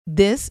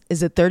This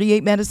is a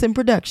 38 Medicine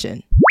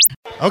production.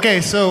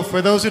 Okay, so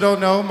for those who don't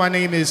know, my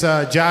name is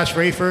Josh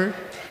Rayford.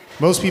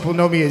 Most people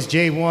know me as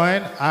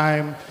J1.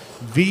 I'm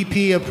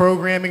VP of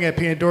Programming at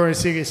Pandora and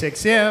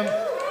SiriusXM.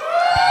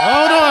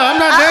 Hold on, I'm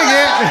not there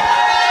yet.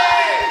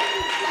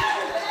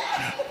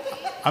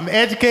 I'm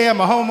educated, I'm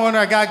a homeowner,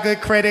 I got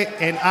good credit,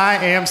 and I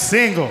am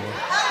single.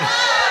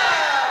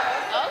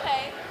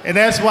 Okay. And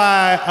that's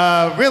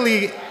why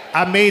really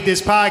I made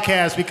this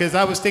podcast, because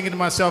I was thinking to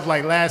myself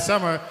like last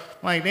summer,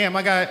 like, damn,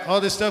 I got all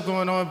this stuff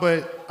going on,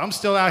 but I'm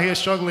still out here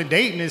struggling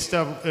dating and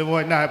stuff and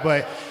whatnot.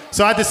 But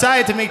so I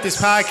decided to make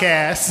this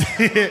podcast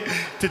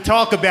to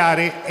talk about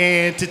it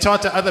and to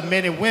talk to other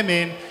men and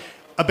women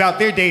about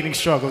their dating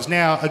struggles.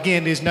 Now,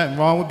 again, there's nothing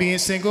wrong with being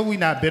single. We're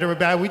not bitter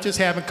about it. We're just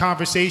having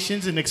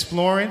conversations and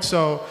exploring.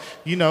 So,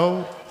 you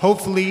know,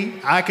 hopefully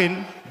I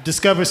can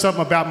discover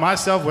something about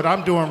myself, what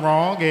I'm doing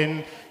wrong,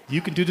 and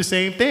you can do the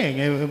same thing,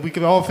 and we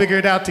can all figure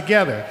it out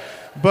together.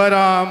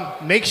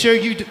 But make sure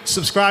you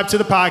subscribe to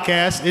the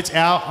podcast. It's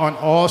out on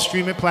all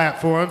streaming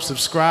platforms.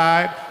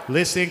 Subscribe,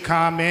 listen,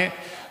 comment.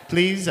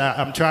 Please,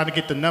 I'm trying to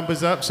get the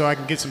numbers up so I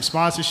can get some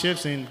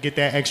sponsorships and get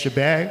that extra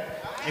bag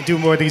and do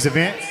more of these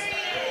events.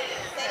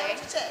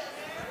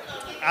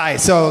 All right,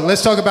 so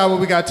let's talk about what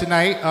we got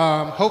tonight.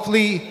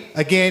 Hopefully,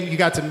 again, you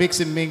got to mix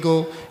and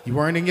mingle. You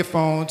weren't in your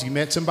phones. You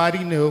met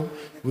somebody new.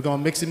 We're going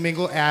to mix and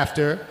mingle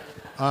after.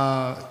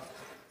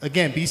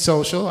 Again, be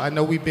social. I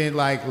know we've been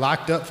like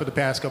locked up for the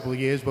past couple of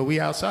years, but we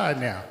outside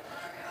now.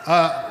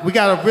 We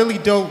got a really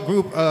dope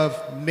group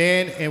of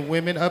men and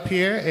women up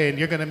here, and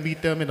you're gonna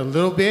meet them in a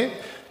little bit.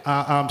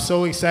 I'm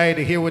so excited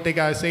to hear what they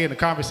gotta say in the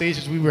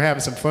conversations. We were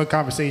having some fun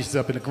conversations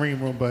up in the green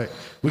room, but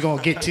we're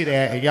gonna get to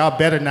that, and y'all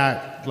better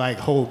not like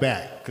hold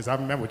back, because I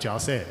remember what y'all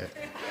said.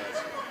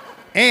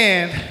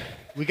 And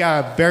we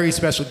got a very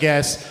special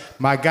guest,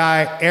 my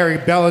guy,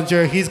 Eric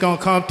Bellinger. He's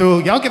gonna come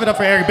through. Y'all give it up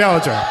for Eric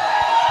Bellinger.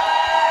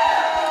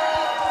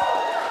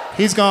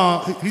 He's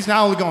not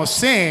only gonna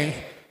sing,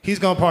 he's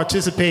gonna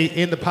participate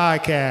in the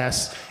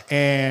podcast.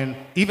 And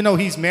even though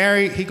he's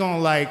married, he's gonna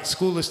like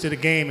school us to the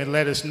game and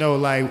let us know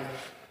like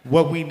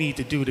what we need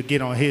to do to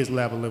get on his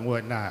level and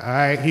whatnot. All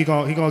right, he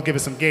gonna give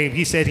us some game.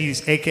 He said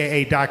he's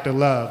AKA Dr.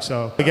 Love.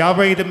 So y'all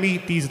ready to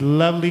meet these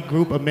lovely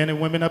group of men and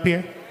women up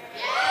here?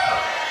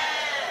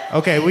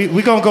 Okay,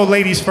 we gonna go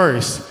ladies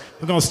first.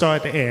 We're gonna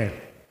start at the end.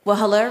 Well,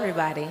 hello,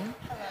 everybody.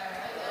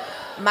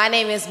 My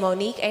name is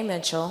Monique A.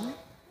 Mitchell.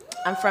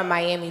 I'm from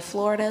Miami,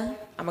 Florida.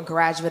 I'm a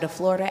graduate of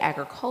Florida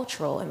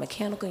Agricultural and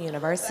Mechanical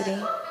University.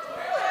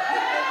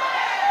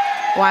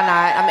 Why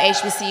not? I'm an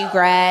HBCU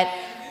grad.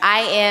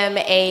 I am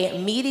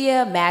a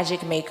media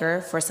magic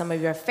maker for some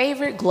of your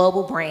favorite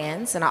global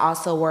brands, and I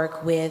also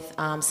work with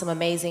some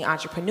amazing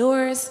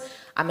entrepreneurs.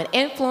 I'm an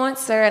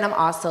influencer, and I'm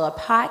also a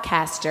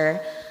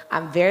podcaster.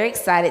 I'm very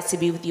excited to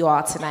be with you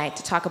all tonight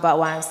to talk about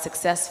why I'm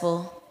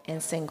successful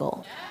and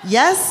single.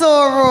 Yes,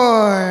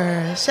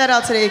 Soror. Shout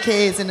out to the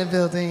AKAs in the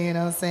building, you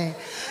know what I'm saying?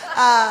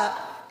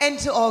 And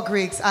to all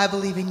Greeks, I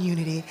believe in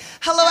unity.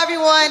 Hello,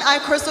 everyone. I'm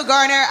Crystal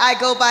Garner. I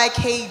go by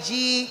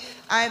KG.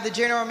 I am the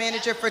general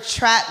manager for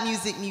Trap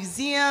Music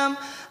Museum.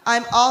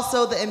 I'm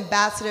also the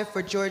ambassador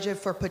for Georgia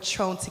for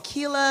Patron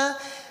Tequila.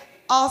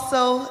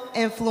 Also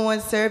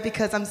influencer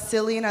because I'm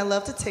silly and I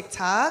love to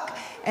TikTok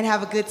and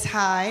have a good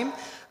time.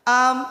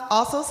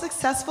 Also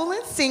successful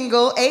and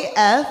single,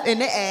 AF in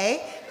the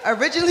A.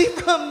 Originally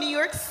from New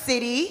York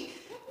City,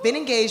 been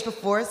engaged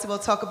before, so we'll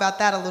talk about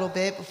that a little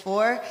bit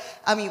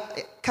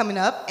coming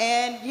up.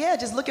 And yeah,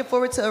 just looking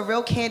forward to a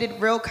real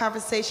candid, real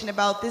conversation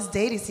about this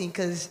dating scene,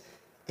 because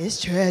it's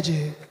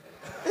tragic.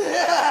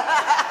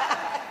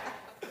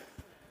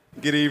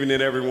 Good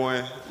evening,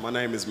 everyone. My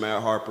name is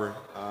Matt Harper.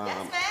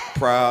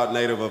 Proud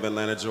native of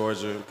Atlanta,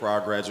 Georgia,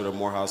 proud graduate of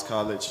Morehouse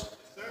College.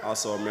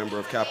 Also a member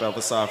of Kappa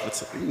Alpha Psi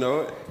Fraternity. You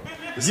know it.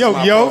 This is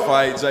my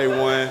profile,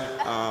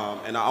 J1.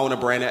 And I own a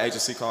branding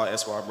agency called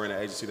Esquire Branding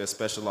Agency that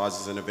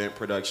specializes in event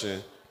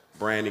production,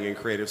 branding, and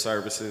creative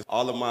services.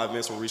 All of my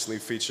events were recently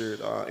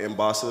featured in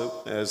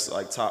Bossip as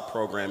like top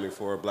programming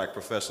for Black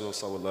professionals.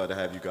 So I would love to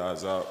have you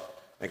guys out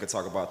and can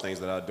talk about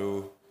things that I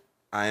do.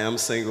 I am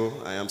single.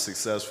 I am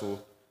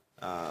successful.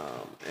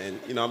 And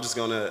you know, I'm just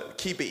gonna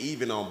keep it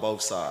even on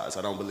both sides.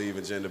 I don't believe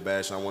in gender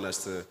bashing. I want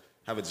us to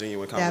have a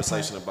genuine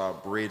conversation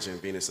about bridging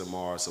Venus and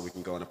Mars so we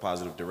can go in a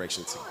positive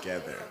direction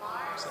together.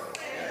 So,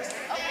 yes.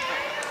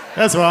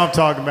 That's what I'm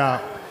talking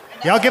about.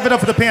 Y'all give it up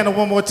for the panel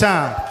one more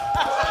time.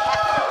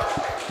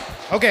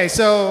 Okay,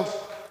 so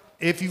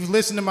if you've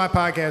listened to my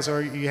podcast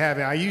or you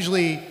haven't, I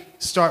usually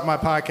start my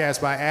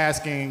podcast by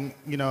asking,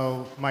 you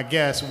know, my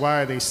guests,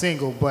 why are they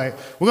single? But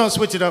we're gonna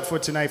switch it up for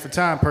tonight for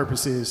time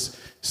purposes.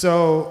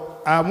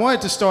 So I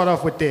wanted to start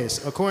off with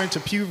this. According to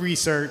Pew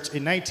Research,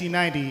 in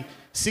 1990,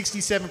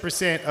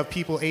 67% of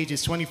people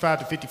ages 25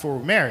 to 54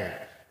 were married.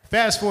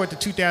 Fast forward to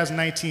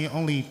 2019,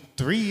 only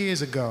 3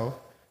 years ago,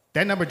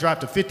 that number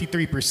dropped to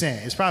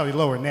 53%. It's probably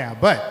lower now.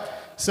 But,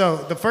 so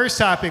the first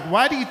topic,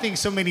 why do you think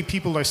so many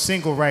people are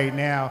single right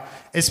now,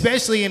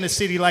 especially in a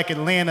city like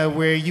Atlanta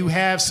where you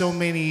have so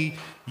many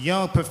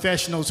young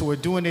professionals who are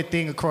doing their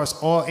thing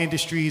across all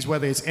industries,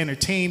 whether it's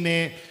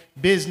entertainment,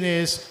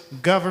 business,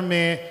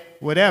 government,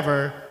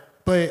 whatever,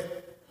 but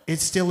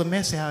it's still a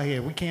mess out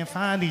here. We can't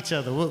find each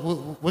other.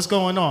 What's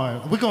going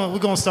on? We're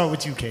gonna start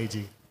with you,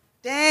 KG.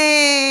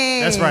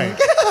 Dang. That's right.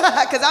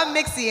 Because I'm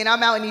Mixie and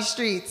I'm out in these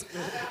streets.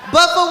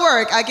 But for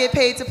work, I get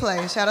paid to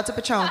play. Shout out to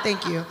Patron.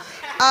 Thank you.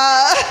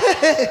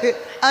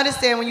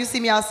 Understand when you see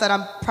me outside,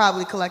 I'm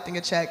probably collecting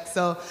a check.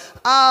 So,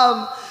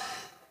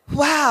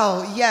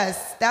 wow,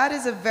 yes, that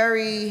is a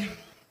very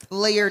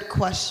layered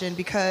question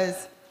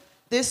because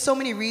there's so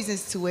many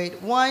reasons to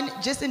it. One,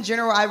 just in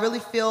general, I really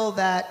feel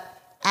that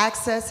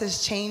access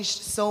has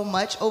changed so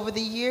much over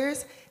the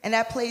years, and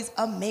that plays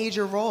a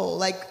major role.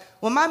 Like,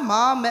 when my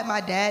mom met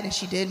my dad, and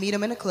she did meet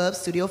him in a club,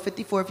 Studio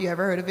 54, if you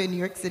ever heard of it in New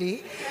York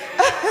City.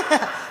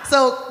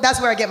 So that's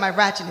where I get my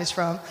ratchetness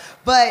from.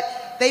 But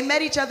they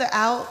met each other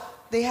out.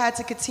 They had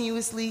to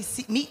continuously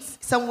meet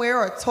somewhere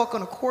or talk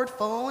on a cord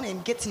phone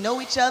and get to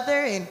know each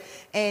other.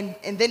 And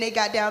then they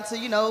got down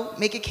to,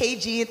 make a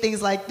KG and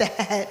things like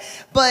that.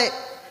 But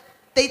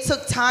they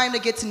took time to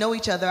get to know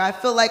each other. I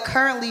feel like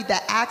currently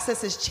the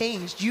access has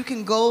changed. You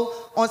can go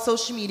on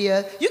social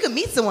media. You can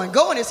meet someone,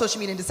 go on their social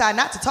media and decide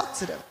not to talk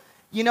to them.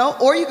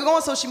 Or you can go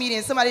on social media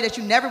and somebody that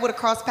you never would have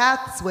crossed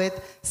paths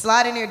with,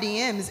 slide in their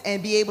DMs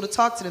and be able to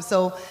talk to them.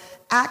 So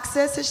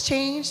access has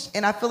changed,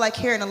 and I feel like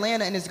here in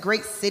Atlanta, in this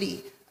great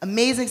city,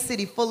 amazing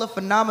city full of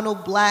phenomenal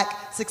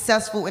Black,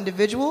 successful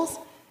individuals,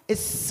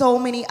 it's so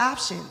many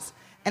options.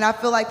 And I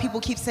feel like people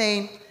keep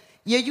saying,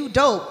 yeah, you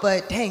dope,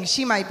 but dang,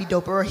 she might be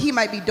doper or he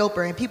might be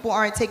doper, and people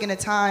aren't taking the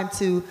time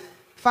to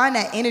find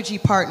that energy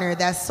partner,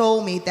 that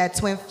soulmate, that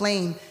twin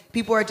flame.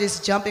 People are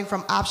just jumping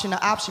from option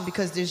to option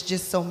because there's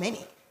just so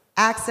many.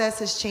 Access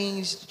has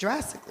changed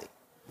drastically.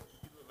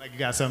 Like you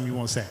got something you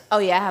want to say? Oh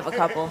yeah, I have a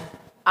couple.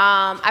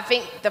 I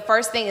think the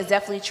first thing is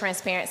definitely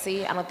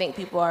transparency. I don't think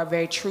people are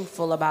very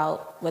truthful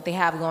about what they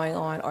have going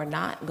on or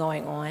not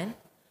going on.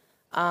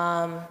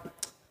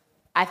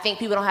 I think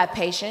people don't have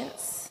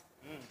patience.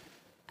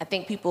 I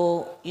think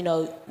people,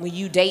 when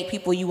you date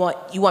people, you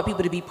want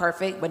people to be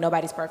perfect, but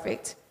nobody's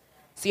perfect.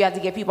 So you have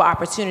to give people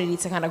opportunity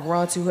to kind of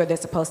grow into who they're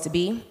supposed to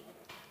be.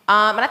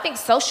 And I think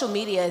social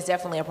media is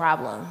definitely a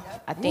problem.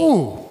 I think.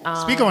 Ooh,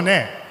 speak on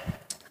that.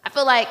 I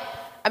feel like,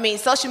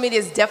 social media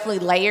is definitely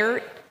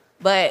layered,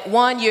 but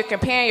one, you're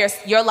comparing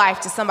your life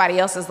to somebody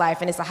else's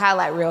life, and it's a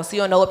highlight reel, so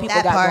you don't know what people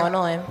got going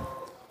on.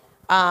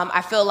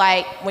 I feel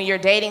like when you're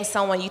dating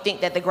someone, you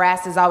think that the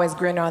grass is always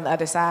greener on the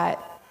other side,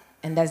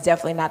 and that's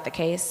definitely not the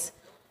case.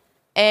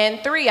 And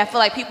three, I feel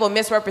like people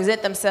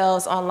misrepresent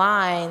themselves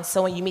online,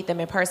 so when you meet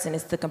them in person,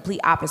 it's the complete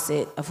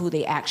opposite of who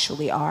they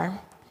actually are.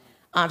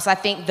 So I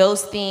think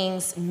those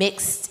things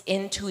mixed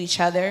into each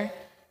other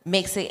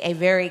makes it a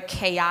very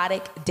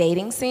chaotic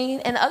dating scene.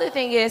 And the other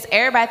thing is,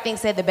 everybody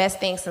thinks they're the best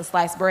thing since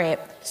sliced bread.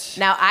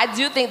 Now, I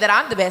do think that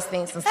I'm the best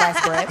thing since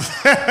sliced bread.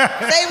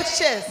 Say with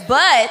your chest.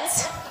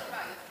 But,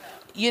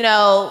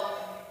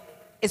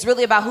 it's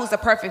really about who's the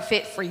perfect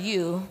fit for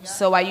you.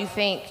 So while you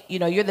think,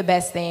 you're the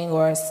best thing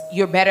or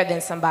you're better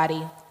than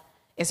somebody,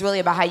 it's really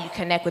about how you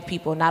connect with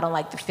people, not on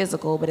like the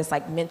physical, but it's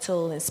like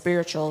mental and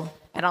spiritual.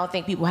 And I don't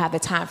think people have the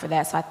time for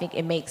that. So I think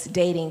it makes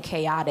dating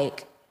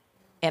chaotic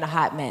and a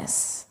hot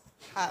mess.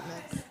 Hot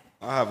mess.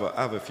 I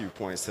have a few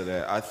points to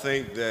that. I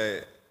think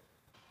that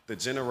the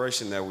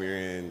generation that we're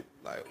in,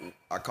 like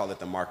I call it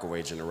the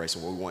microwave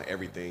generation, where we want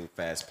everything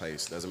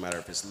fast-paced. Doesn't matter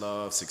if it's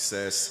love,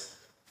 success,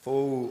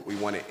 food, we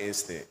want it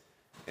instant.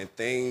 And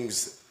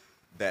things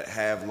that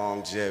have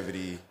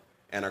longevity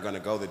and are gonna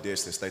go the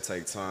distance, they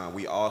take time.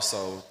 We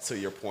also, to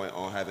your point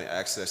on having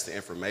access to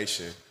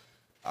information,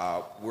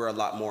 we're a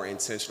lot more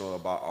intentional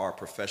about our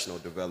professional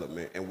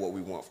development and what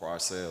we want for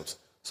ourselves.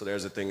 So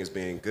there's a thing as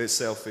being good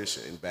selfish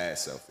and bad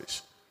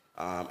selfish.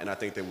 And I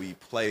think that we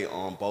play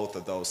on both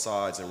of those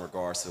sides in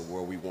regards to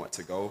where we want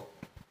to go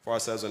for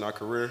ourselves in our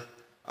career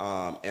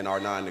and our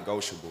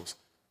non-negotiables.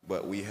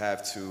 But we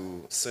have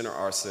to center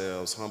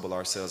ourselves, humble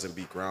ourselves, and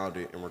be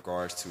grounded in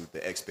regards to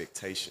the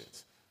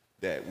expectations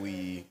that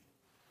we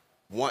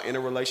want in a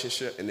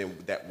relationship and then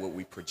that what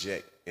we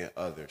project in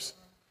others.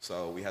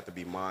 So we have to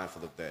be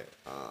mindful of that.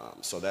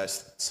 So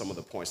that's some of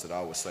the points that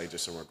I would say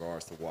just in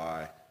regards to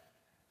why.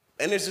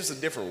 And it's just a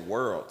different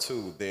world,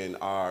 too, than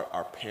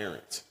our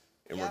parents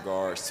in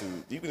regards to,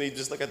 you can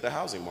just look at the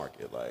housing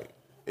market. Like,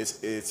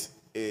 it's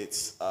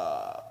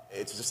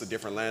just a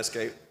different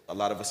landscape. A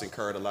lot of us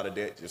incurred a lot of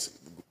debt just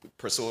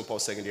pursuing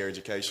post-secondary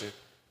education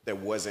that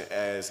wasn't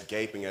as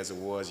gaping as it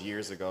was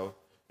years ago.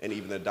 And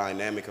even the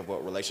dynamic of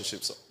what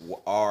relationships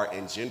are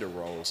and gender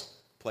roles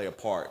play a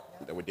part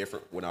that were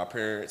different when our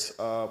parents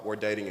were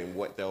dating and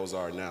what those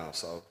are now.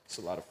 So it's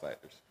a lot of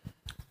factors.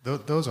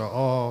 Those are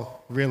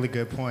all really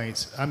good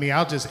points.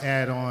 I'll just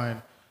add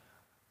on,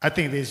 I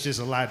think there's just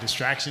a lot of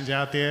distractions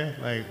out there.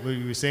 Like what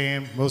you were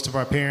saying, most of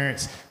our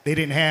parents, they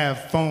didn't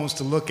have phones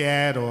to look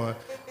at or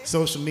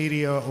social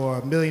media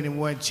or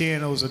 1,000,001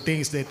 channels or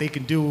things that they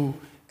can do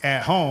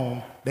at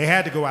home. They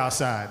had to go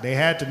outside. They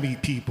had to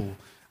meet people.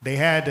 They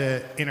had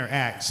to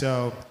interact.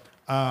 So,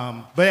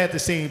 but at the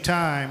same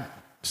time,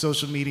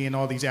 social media and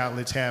all these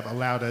outlets have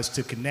allowed us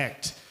to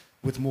connect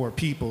with more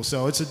people.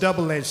 So it's a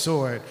double-edged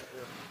sword.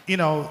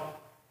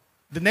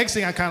 the next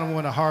thing I kind of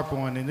want to harp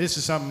on, and this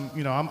is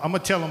something, I'm going to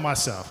tell on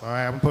myself, all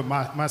right? I'm going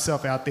to put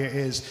myself out there,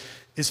 is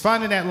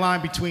finding that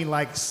line between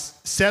like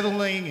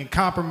settling and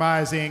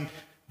compromising,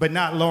 but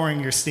not lowering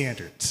your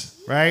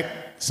standards, right?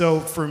 So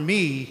for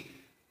me,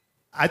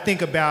 I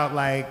think about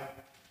like,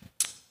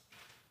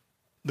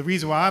 the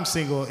reason why I'm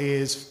single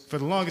is for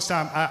the longest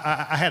time,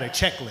 I had a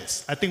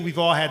checklist. I think we've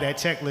all had that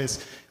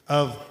checklist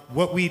of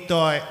what we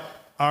thought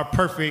our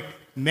perfect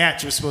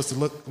match was supposed to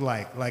look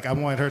like. Like I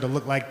wanted her to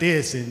look like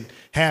this and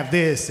have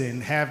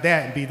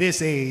that and be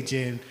this age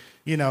and,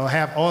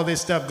 have all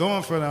this stuff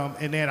going for them.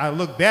 And then I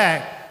look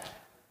back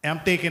and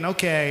I'm thinking,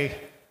 okay,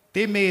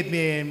 there may have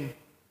been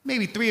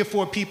maybe 3 or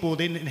 4 people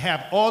that didn't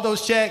have all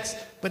those checks,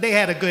 but they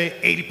had a good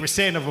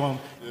 80% of them.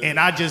 Yeah. And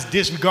I just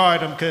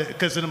disregard them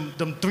because of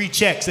them 3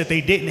 checks that they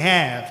didn't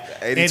have.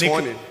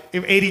 80-20.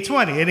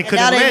 80-20. And it could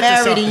Now have led they to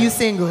married something. and you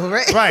single,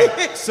 right?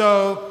 Right.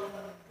 So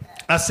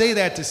I say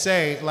that to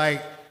say,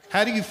 like,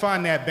 how do you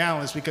find that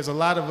balance? Because a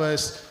lot of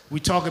us, we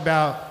talk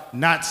about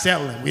not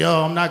settling.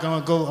 I'm not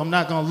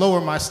gonna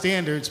lower my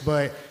standards,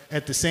 but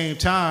at the same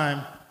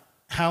time,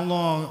 how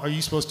long are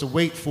you supposed to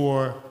wait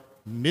for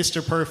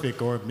Mr.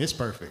 Perfect or Miss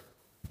Perfect?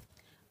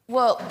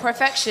 Well,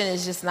 perfection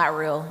is just not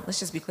real. Let's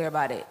just be clear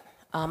about it.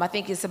 I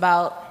think it's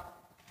about,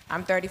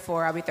 I'm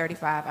 34, I'll be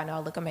 35. I know I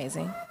look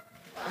amazing.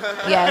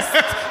 Yes.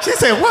 She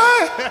said,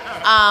 what?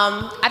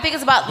 I think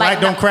it's about like...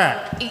 Light don't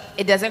crack.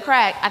 It doesn't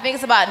crack. I think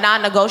it's about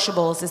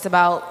non-negotiables. It's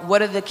about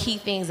what are the key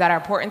things that are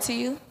important to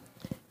you.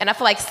 And I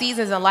feel like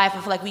seasons in life,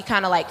 I feel like we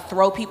kind of like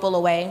throw people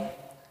away.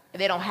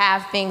 They don't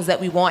have things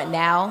that we want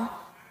now,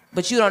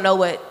 but you don't know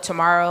what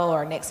tomorrow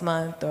or next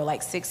month or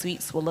like 6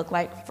 weeks will look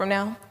like from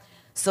now.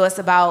 So it's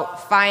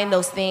about finding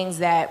those things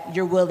that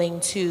you're willing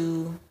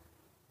to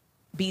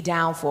be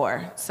down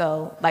for.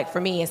 So like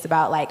for me, it's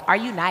about like, are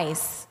you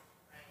nice?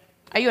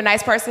 Are you a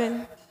nice person?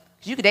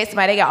 Because you could date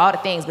somebody, they got all the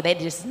things, but they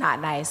just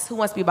not nice. Who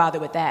wants to be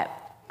bothered with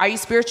that? Are you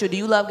spiritual? Do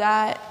you love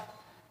God?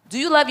 Do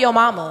you love your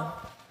mama?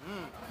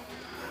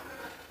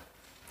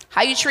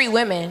 How you treat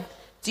women?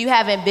 Do you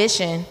have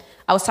ambition?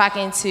 I was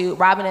talking to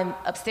Robin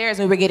upstairs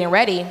when we were getting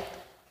ready,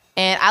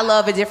 and I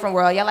love A Different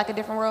World. Y'all like A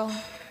Different World?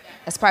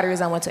 That's part of the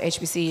reason I went to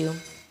HBCU.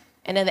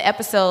 And then the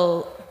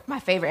episode, my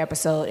favorite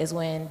episode, is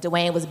when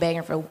Dwayne was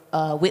begging for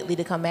Whitley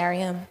to come marry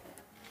him.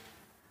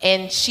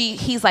 And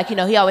he's like,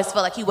 he always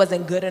felt like he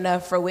wasn't good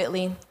enough for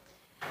Whitley.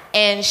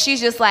 And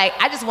she's just like,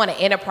 I just want an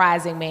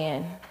enterprising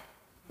man,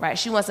 right?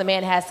 She wants a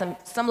man that has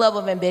some level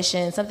of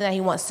ambition, something that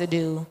he wants to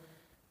do.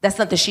 That's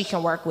something she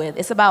can work with.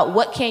 It's about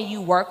what can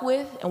you work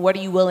with and what are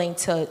you willing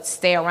to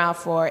stay around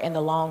for in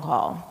the long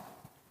haul.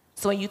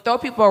 So when you throw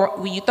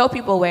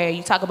people away,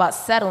 you talk about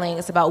settling,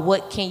 it's about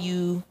what can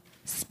you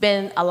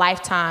spend a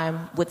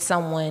lifetime with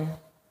someone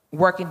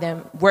working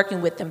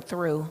with them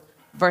through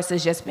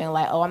versus just being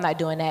like, oh, I'm not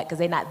doing that because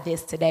they're not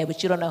this today,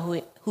 but you don't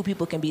know who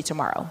people can be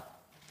tomorrow.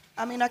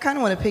 I mean, I kind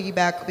of want to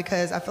piggyback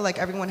because I feel like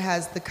everyone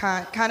has the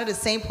kind of the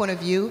same point of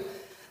view.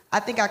 I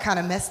think I kind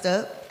of messed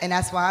up, and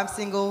that's why I'm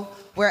single,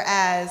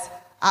 whereas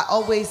I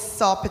always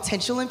saw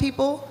potential in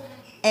people,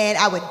 and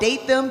I would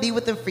date them, be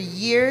with them for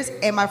years,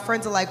 and my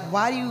friends are like,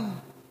 why do you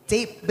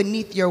date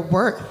beneath your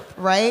worth,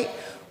 right?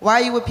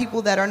 Why are you with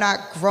people that are not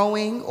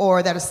growing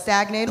or that are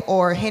stagnant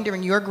or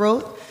hindering your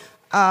growth?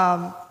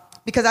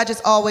 Because I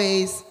just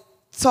always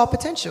saw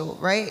potential,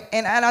 right?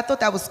 And I thought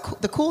that was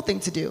the cool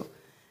thing to do.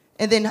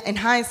 And then in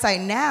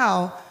hindsight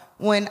now,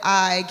 when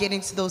I get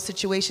into those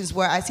situations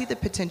where I see the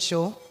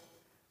potential,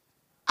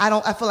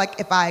 I feel like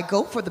if I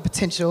go for the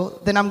potential,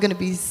 then I'm gonna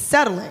be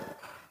settling.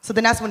 So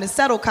then that's when the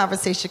settle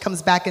conversation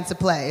comes back into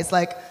play. It's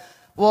like,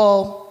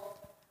 well,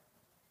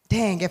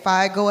 dang, if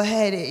I go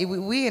ahead,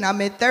 we in our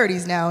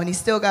mid-30s now, and he's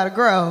still gotta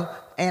grow,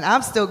 and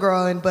I'm still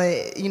growing,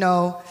 but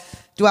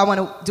do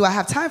I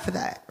have time for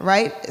that,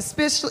 right?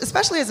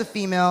 Especially as a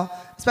female,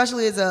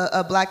 especially as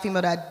a black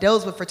female that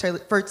deals with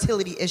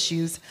fertility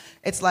issues.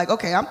 It's like,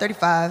 okay, I'm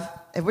 35.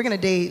 If we're gonna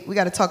date, we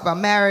gotta talk about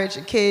marriage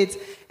and kids.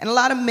 And a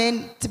lot of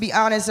men, to be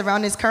honest,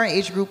 around this current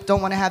age group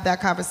don't wanna have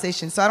that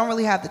conversation. So I don't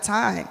really have the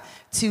time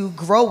to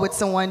grow with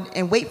someone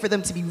and wait for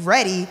them to be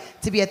ready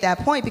to be at that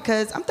point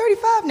because I'm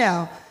 35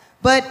 now.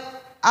 But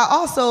I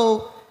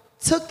also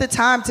took the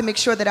time to make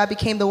sure that I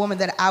became the woman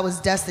that I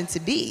was destined to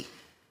be.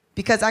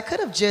 Because I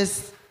could have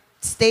just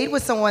stayed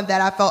with someone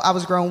that I felt I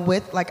was growing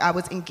with, like I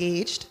was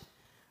engaged.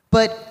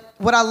 But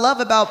what I love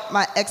about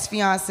my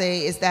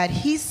ex-fiance is that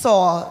he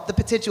saw the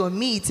potential in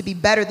me to be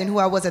better than who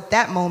I was at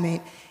that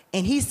moment.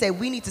 And he said,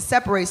 we need to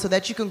separate so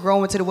that you can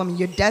grow into the woman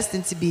you're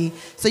destined to be.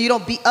 So you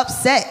don't be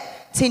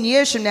upset 10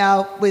 years from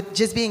now with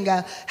just being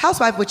a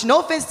housewife, which no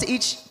offense to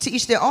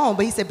each their own,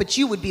 but he said, but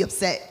you would be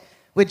upset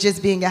with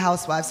just being a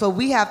housewife. So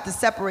we have to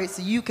separate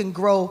so you can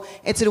grow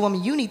into the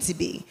woman you need to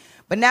be.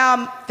 But now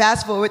I'm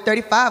fast forward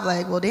 35,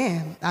 like, well,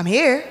 damn, I'm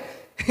here.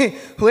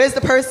 Who is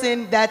the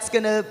person that's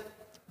gonna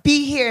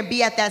be here and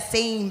be at that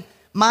same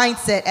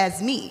mindset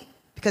as me?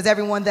 Because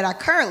everyone that I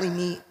currently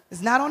meet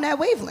is not on that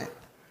wavelength.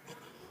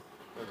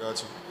 I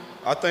got you.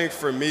 I think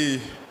for me,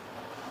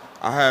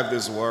 I have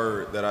this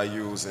word that I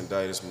use in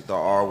dating, the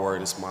R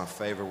word. It's my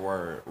favorite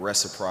word,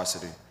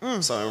 reciprocity.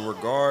 So in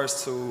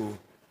regards to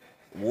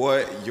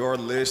what your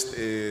list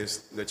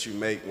is that you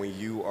make when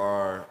you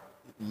are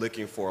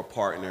looking for a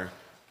partner,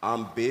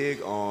 I'm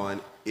big on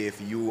if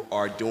you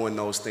are doing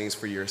those things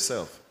for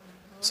yourself.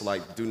 So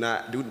like,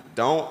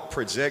 don't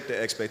project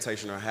the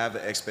expectation or have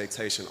the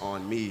expectation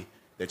on me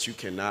that you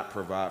cannot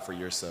provide for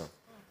yourself.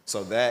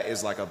 So that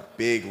is like a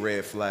big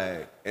red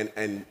flag.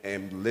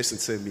 And listen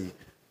to me,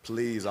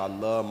 please. I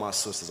love my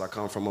sisters. I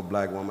come from a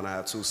black woman. I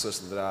have 2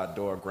 sisters that I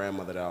adore, a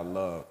grandmother that I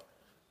love.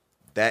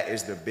 That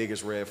is the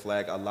biggest red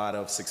flag a lot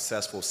of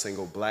successful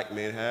single black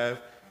men have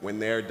when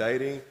they're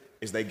dating,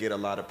 is they get a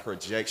lot of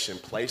projection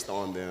placed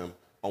on them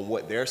on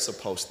what they're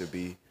supposed to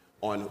be,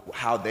 on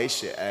how they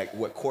should act,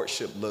 what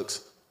courtship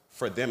looks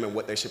for them and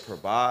what they should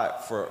provide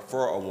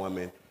for a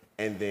woman.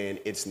 And then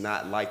it's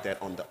not like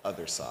that on the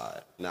other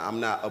side. Now, I'm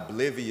not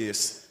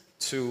oblivious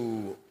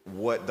to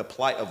what the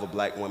plight of a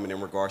black woman in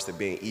regards to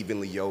being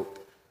evenly yoked,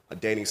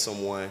 dating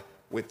someone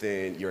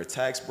within your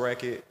tax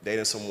bracket,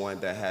 dating someone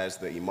that has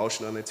the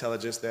emotional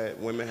intelligence that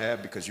women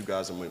have, because you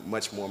guys are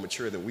much more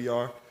mature than we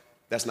are.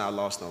 That's not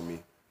lost on me.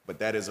 But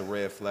that is a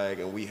red flag,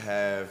 and we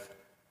have,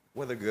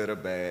 whether good or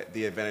bad,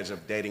 the advantage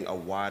of dating a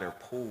wider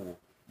pool,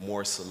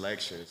 more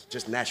selections.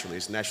 Just naturally,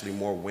 it's naturally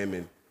more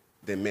women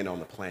than men on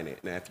the planet.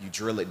 Now, if you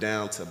drill it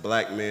down to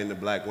black men to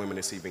black women,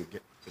 it's even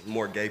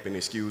more gaping,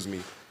 excuse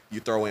me. You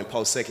throw in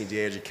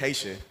post-secondary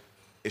education,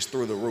 it's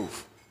through the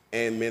roof.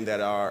 And men that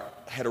are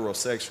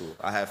heterosexual.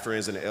 I have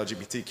friends in the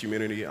LGBT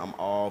community. I'm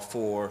all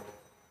for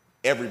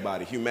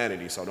everybody,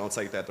 humanity, so don't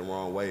take that the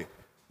wrong way.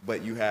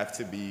 But you have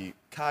to be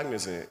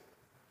cognizant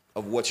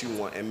of what you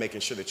want and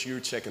making sure that you're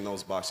checking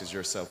those boxes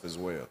yourself as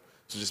well.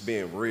 So just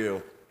being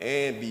real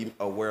and be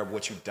aware of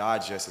what you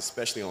digest,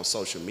 especially on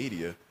social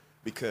media,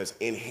 because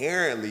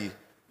inherently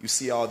you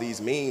see all these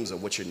memes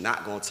of what you're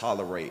not gonna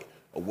tolerate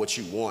or what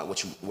you want,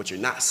 what you're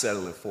not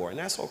settling for, and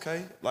that's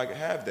okay, like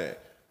have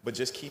that. But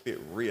just keep it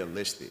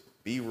realistic.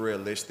 Be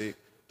realistic.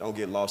 Don't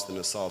get lost in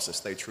the sauce and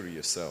stay true to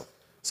yourself.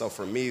 So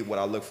for me, what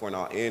I look for, and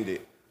I'll end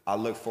it, I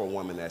look for a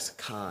woman that's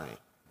kind,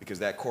 because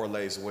that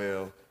correlates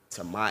well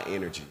to my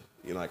energy.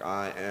 You know, like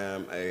I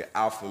am a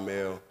alpha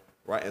male,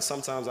 right? And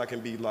sometimes I can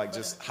be like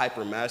just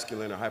hyper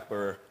masculine or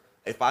hyper,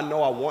 if I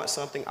know I want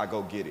something, I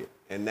go get it.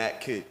 And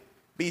that could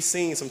be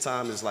seen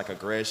sometimes as like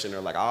aggression,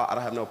 or like I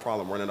don't have no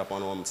problem running up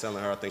on a woman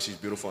telling her I think she's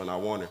beautiful and I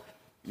want her.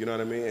 You know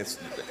what I mean?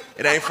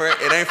 It ain't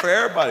for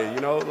everybody,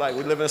 you know? Like,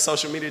 we live in a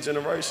social media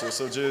generation,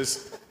 so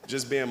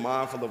just being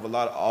mindful of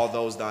all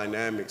those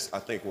dynamics, I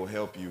think will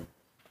help you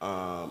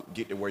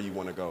get to where you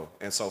want to go.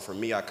 And so for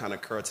me, I kind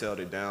of curtailed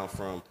it down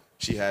from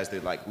she has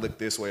to like look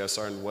this way a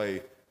certain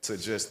way to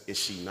just, is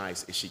she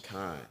nice? Is she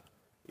kind?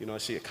 You know,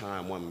 is she a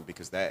kind woman?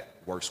 Because that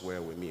works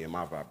well with me and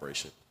my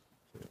vibration.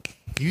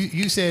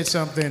 You said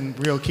something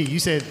real key. You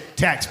said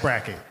tax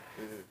bracket.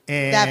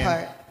 And That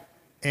part.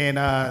 And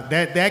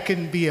that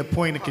can be a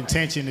point of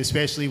contention,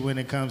 especially when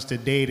it comes to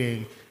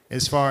dating,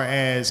 as far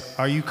as,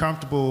 are you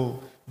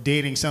comfortable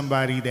dating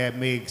somebody that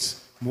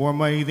makes more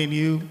money than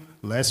you,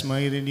 less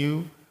money than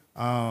you?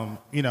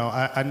 You know,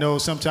 I know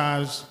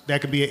sometimes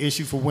that could be an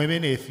issue for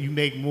women. If you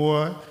make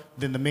more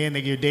than the man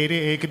that you're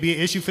dating, it could be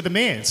an issue for the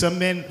man. Some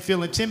men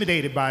feel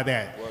intimidated by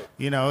that. Right.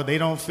 You know, they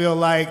don't feel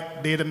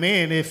like they're the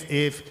man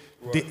if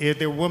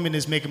their woman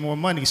is making more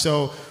money.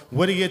 So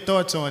what are your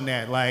thoughts on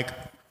that? Like,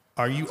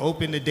 are you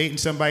open to dating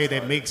somebody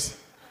that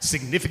makes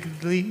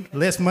significantly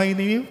less money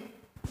than you?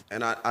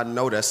 And I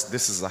know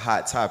this is a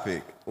hot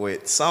topic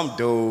with some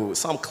dude,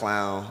 some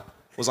clown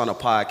was on a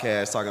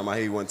podcast talking about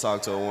he wouldn't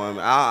talk to a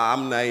woman.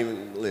 I'm not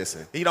even,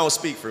 listen, he don't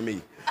speak for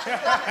me.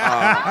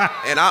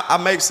 And I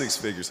make 6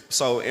 figures.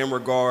 So in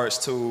regards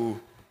to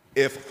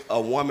if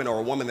a woman or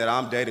a woman that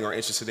I'm dating or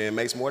interested in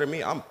makes more than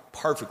me, I'm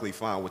perfectly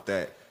fine with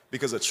that.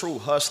 Because a true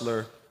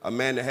hustler, a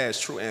man that has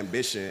true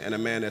ambition, and a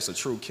man that's a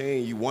true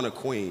king, you want a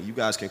queen. You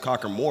guys can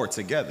conquer more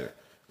together.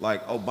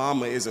 Like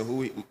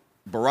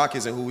Barack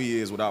isn't who he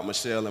is without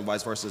Michelle, and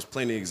vice versa. There's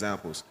plenty of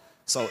examples.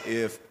 So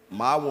if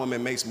my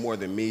woman makes more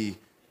than me,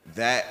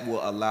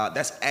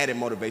 that's added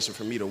motivation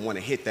for me to want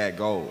to hit that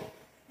goal.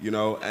 You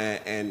know,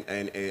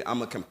 and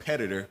I'm a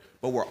competitor,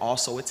 but we're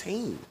also a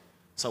team.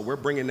 So we're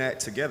bringing that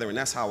together, and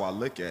that's how I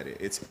look at it.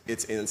 It's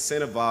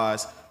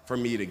incentivized for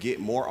me to get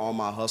more on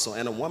my hustle.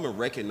 And a woman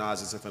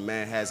recognizes if a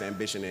man has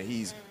ambition and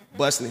he's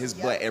busting his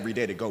butt every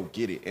day to go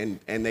get it.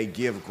 And they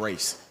give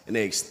grace and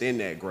they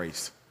extend that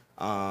grace.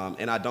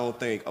 And I don't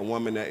think a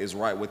woman that is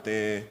right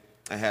within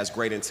and has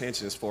great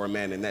intentions for a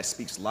man and that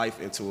speaks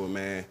life into a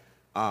man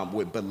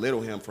would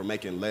belittle him for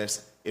making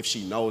less if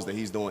she knows that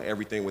he's doing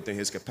everything within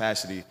his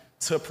capacity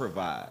to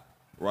provide.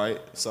 Right?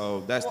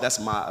 So that's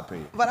my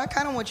opinion. But I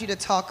kind of want you to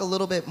talk a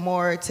little bit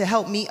more to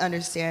help me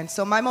understand.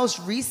 So my most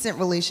recent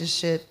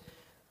relationship,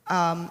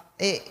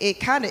 it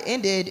kind of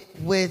ended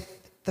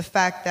with the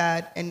fact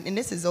that, and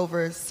this is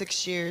over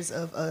 6 years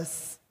of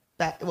us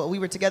back. Well, we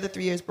were together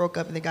 3 years, broke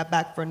up, and then got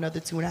back for another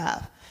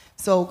 2.5.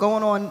 So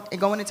going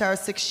into our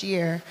 6th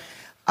year,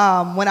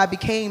 when I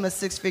became a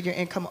six-figure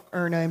income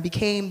earner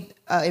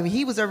and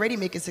he was already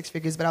making six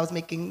figures, but I was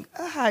making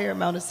a higher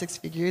amount of six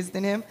figures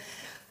than him.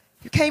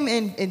 He became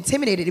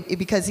intimidated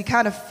because he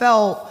kind of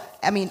felt,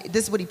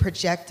 this is what he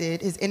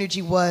projected. His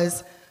energy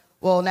was,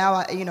 well,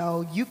 now,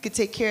 you could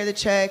take care of the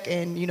check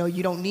and,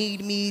 you don't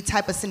need me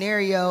type of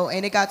scenario.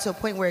 And it got to a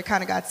point where it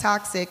kind of got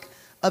toxic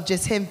of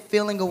just him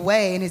feeling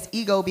away and his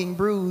ego being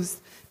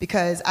bruised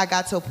because I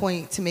got to a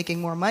point to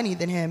making more money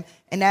than him.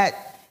 And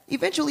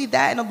eventually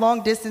that and a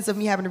long distance of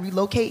me having to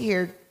relocate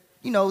here,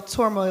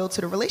 turmoil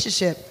to the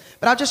relationship.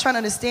 But I'm just trying to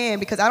understand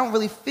because I don't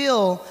really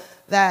feel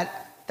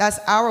that that's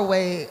our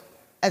way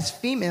as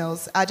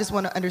females. I just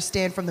want to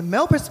understand from the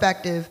male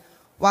perspective,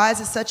 why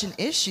is it such an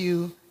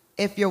issue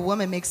if your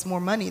woman makes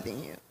more money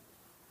than you?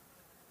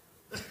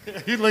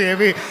 You look at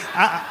me. You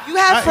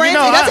have friends.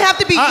 It doesn't have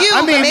to be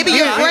but maybe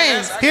your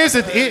friends. Here's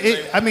the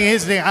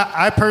thing.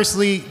 I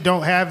personally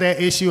don't have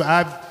that issue.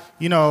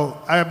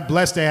 I'm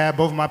blessed to have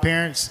both of my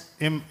parents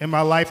in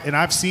my life, and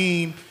I've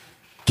seen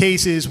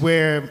cases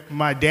where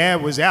my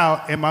dad was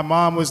out and my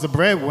mom was the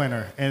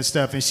breadwinner and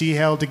stuff, and she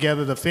held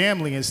together the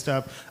family and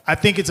stuff. I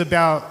think it's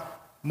about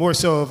more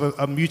so of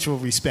a mutual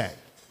respect.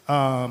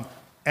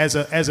 As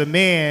a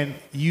man,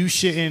 you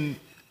shouldn't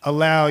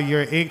allow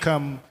your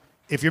income.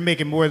 If you're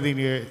making more than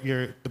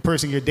the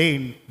person you're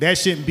dating, that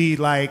shouldn't be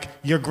like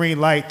your green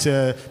light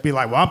to be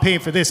like, well, I'm paying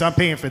for this, I'm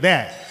paying for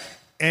that.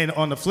 And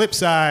on the flip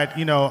side,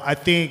 I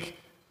think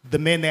the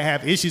men that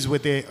have issues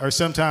with it are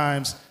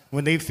sometimes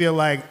when they feel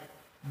like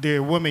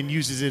their woman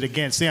uses it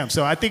against them.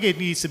 So I think it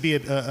needs to be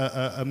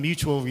a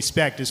mutual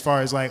respect as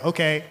far as like,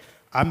 okay,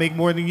 I make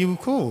more than you,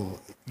 cool.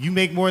 You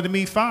make more than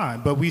me, fine.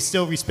 But we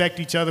still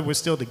respect each other, we're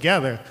still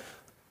together.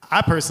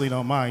 I personally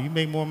don't mind. You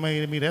make more money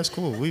than me, that's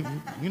cool.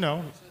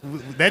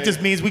 That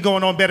just means we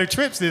going on better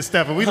trips and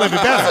stuff, and we living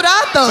better. That's what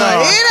I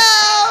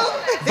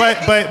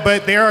thought,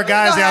 But there are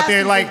guys out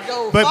there like,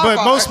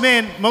 but most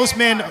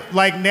men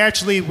like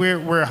naturally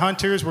we're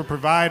hunters, we're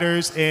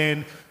providers,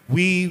 and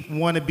we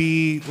want to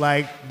be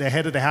like the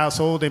head of the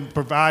household and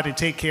provide and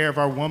take care of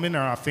our woman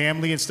or our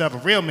family and stuff. A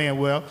real man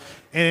will,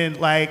 and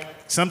like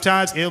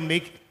sometimes it'll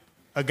make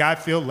a guy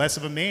feel less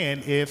of a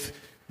man if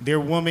their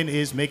woman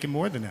is making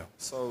more than them.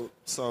 So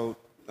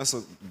that's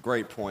a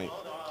great point.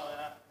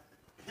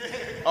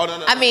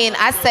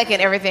 I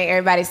second everything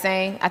everybody's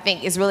saying. I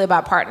think it's really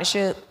about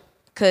partnership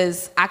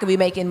because I could be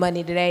making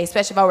money today,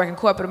 especially if I work in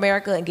corporate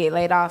America and get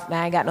laid off and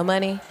I ain't got no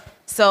money.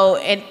 So,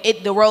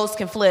 the roles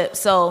can flip.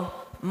 So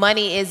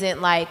money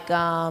isn't like,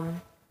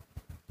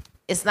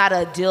 it's not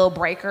a deal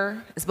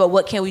breaker. It's about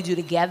what can we do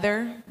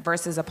together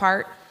versus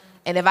apart.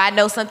 And if I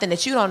know something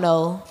that you don't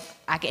know,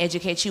 I can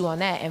educate you on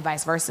that and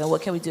vice versa.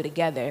 What can we do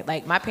together?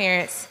 Like my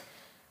parents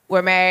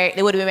were married,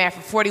 they would have been married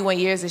for 41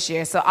 years this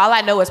year. So all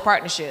I know is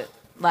partnership.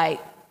 Like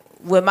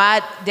when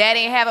my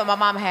daddy ain't have it, my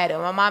mama had it.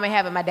 When my mama ain't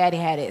have it, my daddy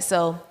had it.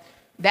 So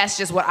that's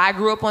just what I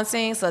grew up on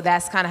seeing. So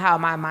that's kind of how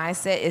my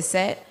mindset is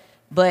set.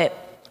 But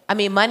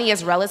money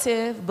is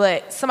relative,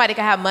 but somebody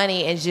can have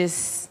money and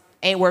just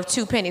ain't worth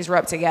two pennies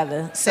rubbed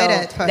together. So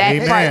that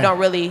part don't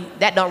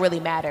really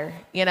matter,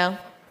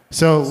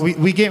 So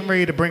we getting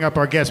ready to bring up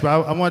our guests, but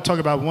I want to talk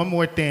about one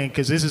more thing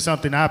because this is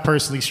something I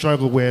personally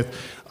struggle with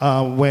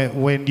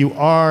when you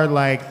are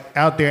like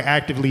out there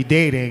actively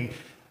dating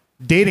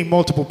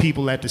multiple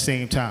people at the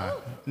same time.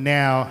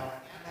 Now,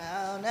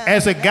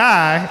 as a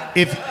guy,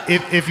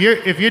 if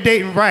you're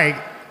dating right,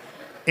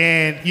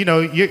 and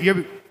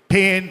you're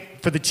paying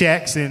for the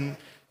checks and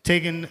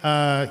taking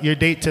your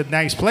date to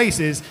nice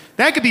places,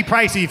 that could be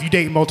pricey if you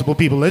date multiple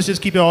people. Let's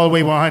just keep it all the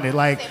way 100.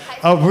 Like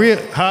a real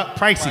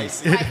pricey.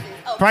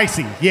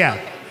 Pricey, yeah.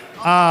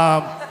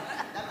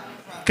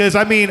 Because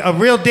a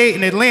real date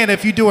in Atlanta,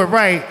 if you do it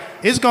right,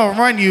 it's gonna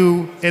run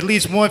you at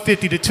least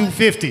 $150 to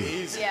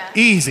 $250.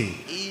 Easy.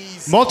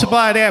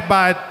 Multiply that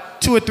by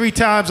 2 or 3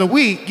 times a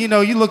week, you're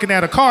looking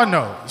at a car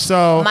note.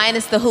 So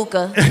minus the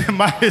hookah.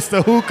 Minus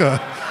the hookah,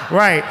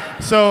 right?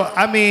 So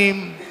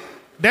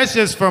that's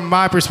just from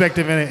my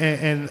perspective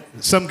and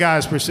some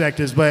guys'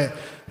 perspectives. But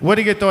what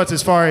are your thoughts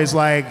as far as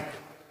like,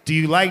 do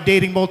you like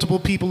dating multiple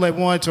people at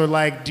once, or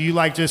like, do you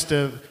like just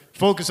to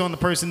focus on the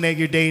person that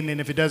you're dating,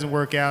 and if it doesn't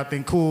work out,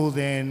 then cool,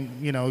 then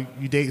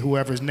you date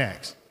whoever's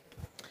next?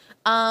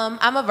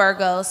 I'm a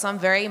Virgo, so I'm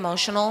very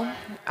emotional.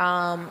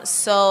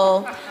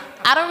 So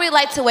I don't really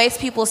like to waste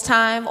people's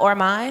time or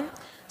mine.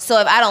 So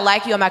if I don't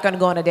like you, I'm not going to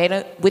go on a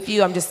date with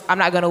you. I'm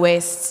not going to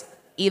waste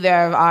either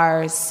of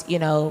ours,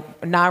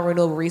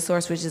 non-renewable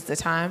resource, which is the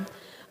time.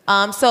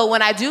 So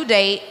when I do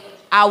date,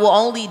 I will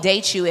only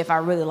date you if I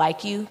really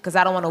like you, because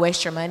I don't want to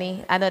waste your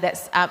money. I know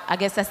I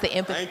guess that's the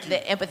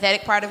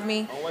empathetic part of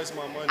me. Don't waste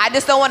my money. I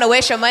just don't want to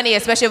waste your money,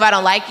 especially if I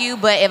don't like you.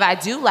 But if I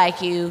do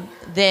like you,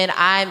 then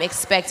I'm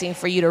expecting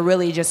for you to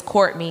really just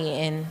court me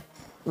and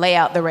lay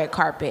out the red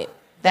carpet.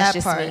 That's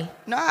just me.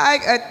 No,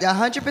 I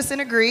 100%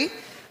 agree.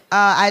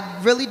 I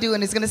really do,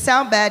 and it's going to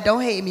sound bad.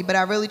 Don't hate me, but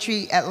I really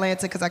treat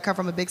Atlanta, because I come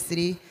from a big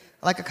city,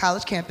 like a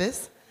college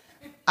campus.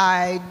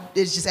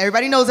 It's just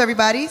everybody knows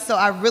everybody, so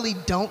I really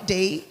don't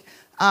date.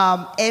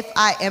 If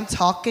I am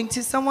talking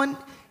to someone,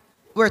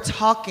 we're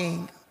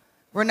talking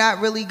We're not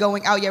really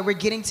going out yet. We're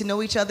getting to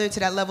know each other to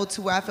that level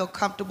to where I feel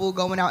comfortable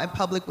going out in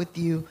public with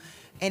you.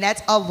 And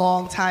that's a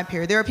long time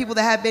period. There are people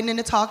that have been in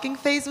the talking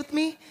phase with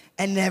me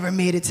and never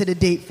made it to the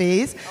date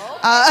phase.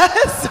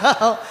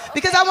 So,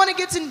 because I want to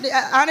get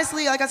to,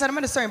 honestly, like I said, I'm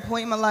at a certain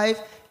point in my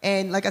life.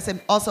 And like I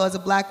said, also as a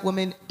black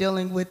woman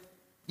dealing with,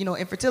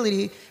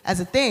 infertility as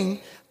a thing,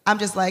 I'm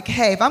just like,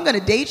 hey, if I'm going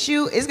to date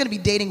you, it's going to be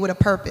dating with a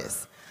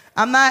purpose.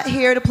 I'm not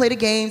here to play the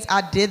games.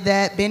 I did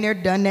that, been there,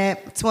 done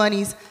that,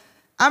 20s.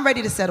 I'm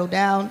ready to settle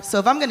down. So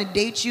if I'm gonna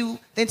date you,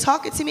 then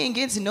talking to me and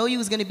getting to know you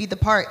is gonna be the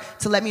part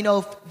to let me know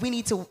if we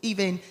need to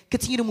even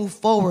continue to move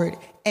forward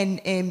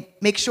and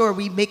make sure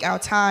we make our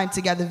time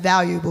together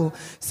valuable.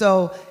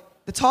 So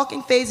the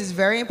talking phase is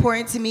very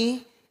important to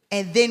me,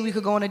 and then we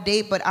could go on a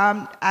date, but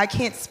I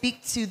can't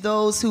speak to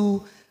those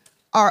who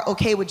are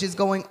okay with just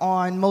going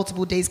on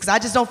multiple dates because I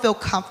just don't feel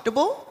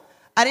comfortable.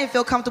 I didn't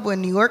feel comfortable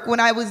in New York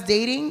when I was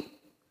dating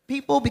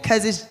people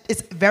because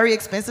it's very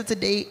expensive to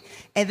date,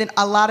 and then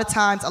a lot of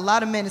times, a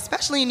lot of men,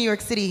 especially in New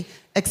York City,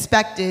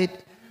 expected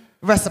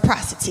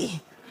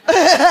reciprocity.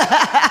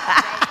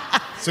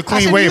 It's a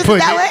clean way of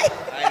putting it.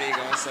 I ain't even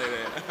gonna say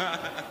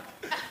that.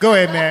 Go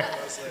ahead, Matt.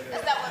 That's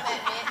not what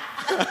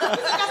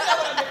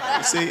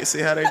that meant. See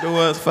how they do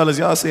us, fellas.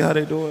 Y'all see how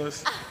they do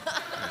us.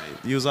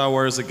 Use our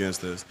words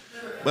against us.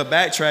 But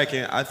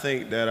backtracking, I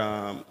think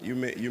that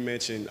you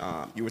mentioned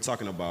you were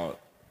talking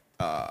about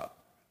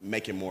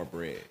making more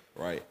bread,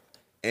 right?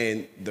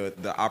 And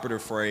the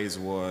operative phrase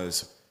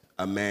was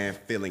a man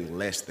feeling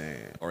less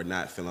than or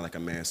not feeling like a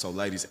man. So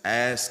ladies,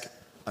 ask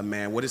a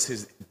man, what is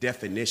his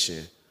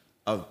definition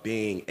of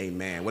being a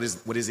man? What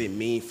does it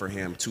mean for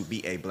him to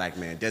be a black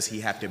man? Does he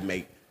have to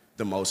make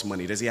the most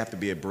money? Does he have to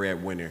be a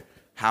breadwinner?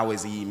 How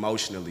is he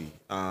emotionally?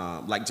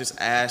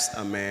 Just ask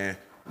a man,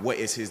 what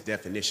is his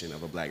definition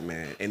of a black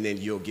man? And then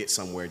you'll get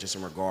somewhere just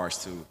in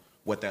regards to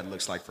what that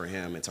looks like for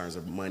him in terms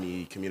of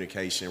money,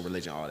 communication,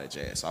 religion, all that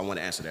jazz. So I want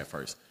to answer that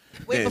first.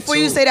 Wait, then before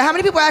you say that, how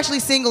many people are actually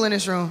single in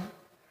this room?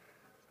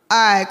 All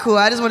right, cool.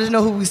 I just wanted to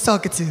know who we was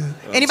talking to.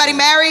 Anybody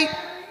married?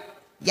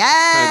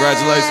 Yeah.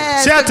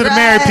 Congratulations. Shout out to the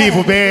married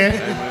people, man.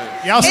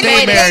 Y'all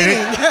stay married.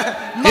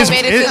 Mo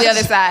made it to the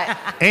other side.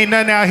 Ain't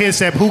nothing out here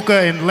except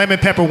hookah and lemon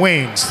pepper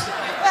wings.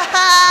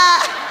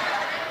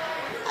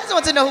 I just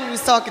want to know who we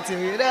was talking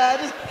to.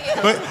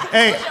 But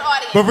hey,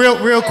 but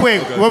real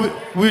quick,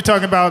 we were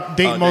talking about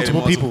dating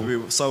multiple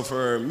people. So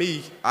for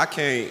me, I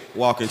can't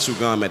walk and chew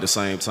gum at the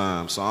same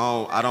time. So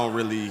I don't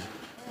really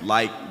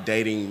like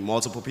dating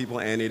multiple people,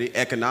 and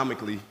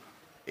economically,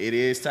 it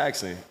is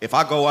taxing. If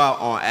I go out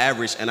on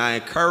average, and I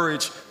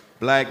encourage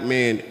black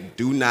men,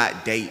 do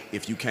not date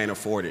if you can't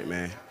afford it,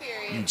 man.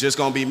 You're just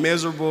gonna be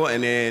miserable,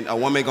 and then a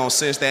woman gonna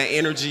sense that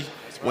energy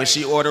when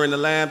she ordering the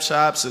lamb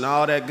chops and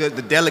all that good,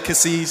 the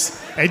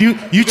delicacies. And you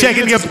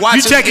checking your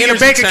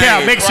bank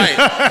account, make sure.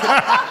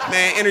 Right.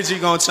 Man, energy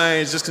gonna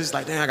change just because it's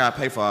like, damn, I gotta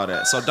pay for all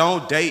that. So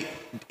don't date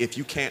if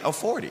you can't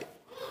afford it.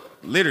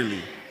 Literally,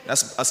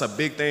 that's a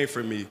big thing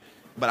for me.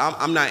 But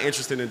I'm not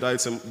interested in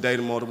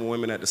dating multiple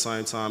women at the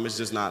same time. It's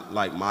just not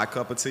like my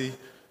cup of tea.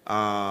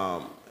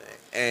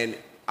 And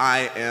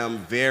I am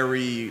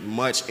very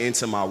much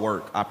into my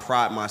work. I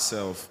pride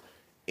myself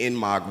in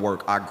my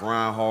work. I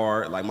grind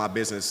hard. Like, my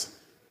business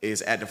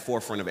is at the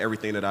forefront of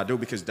everything that I do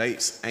because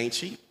dates ain't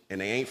cheap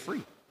and they ain't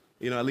free,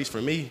 at least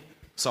for me.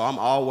 So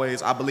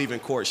I believe in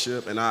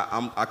courtship, and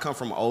I come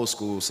from old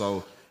school.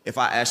 So if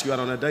I ask you out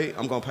on a date,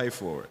 I'm gonna pay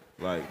for it,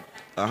 like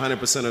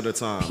 100% of the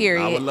time.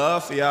 Period. I would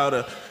love for y'all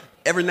to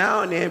every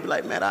now and then be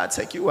like, man, I'll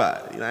take you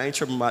out. I ain't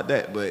tripping about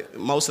that, but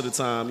most of the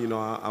time,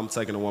 I'm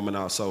taking a woman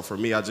out. So for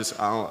me,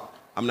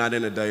 I'm not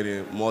into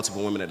dating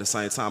multiple women at the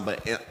same time.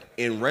 But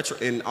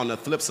on the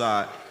flip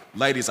side,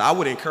 ladies, I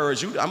would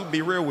encourage you, I'm gonna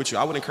be real with you,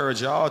 I would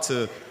encourage y'all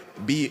to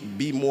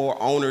be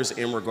more owners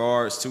in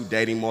regards to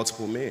dating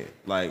multiple men.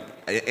 Like,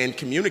 and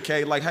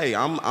communicate like, hey,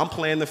 I'm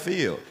playing the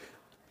field.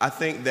 I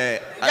think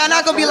that y'all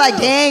not gonna be like,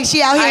 dang,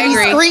 she out here in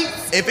these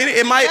streets. If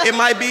it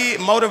might be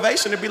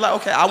motivation to be like,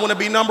 okay, I wanna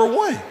be number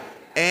one.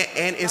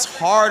 And it's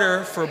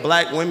harder for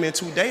black women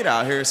to date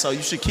out here, so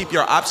you should keep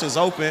your options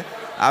open.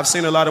 I've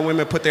seen a lot of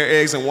women put their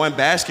eggs in one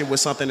basket with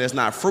something that's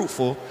not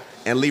fruitful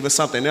and leaving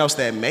something else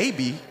that may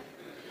be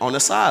on the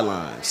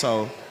sideline.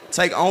 So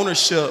take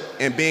ownership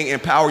and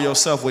empower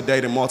yourself with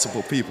dating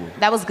multiple people.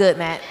 That was good,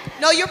 Matt.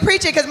 No, you're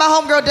preaching, because my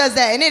homegirl does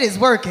that, and it is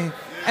working.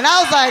 And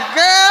I was like,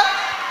 but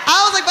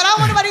I don't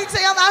want nobody to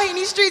say I'm out here in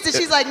these streets. And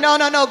she's like, no,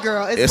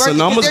 girl. It's working, a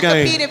numbers they're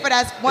game. competing for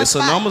that one It's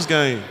spot. a numbers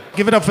game.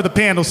 Give it up for the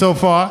panel so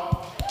far,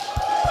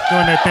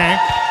 doing their thing.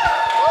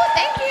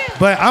 Thank you.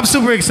 But I'm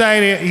super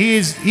excited.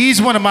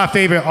 He's one of my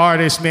favorite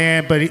artists,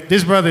 man. But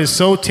this brother is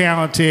so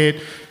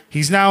talented.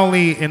 He's not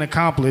only an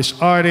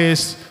accomplished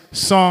artist,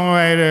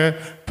 songwriter,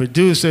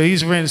 producer.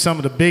 He's written some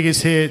of the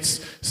biggest hits,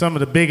 some of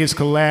the biggest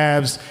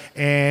collabs,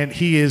 and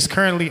he is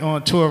currently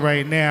on tour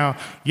right now.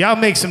 Y'all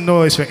make some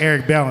noise for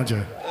Eric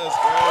Bellinger.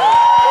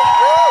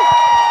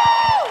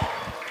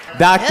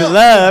 Dr.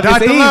 Love.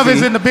 Dr. Love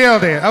is in the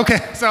building. Okay,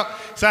 so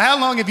how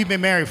long have you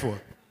been married for?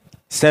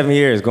 7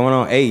 years, going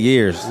on 8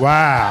 years.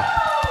 Wow.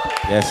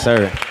 Yes,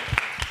 sir.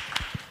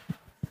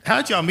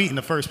 How'd y'all meet in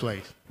the first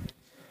place?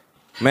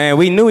 Man,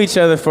 we knew each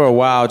other for a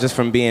while just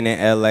from being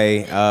in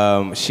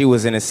LA. She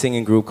was in a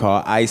singing group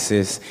called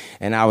Isis,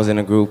 and I was in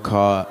a group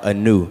called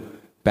Anu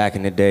back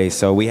in the day.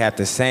 So we had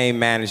the same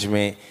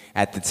management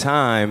at the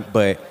time,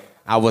 but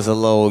I was a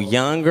little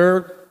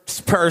younger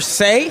per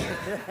se.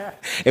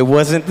 It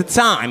wasn't the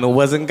time. It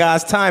wasn't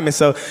God's time. And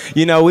so,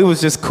 we was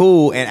just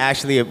cool, and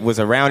actually it was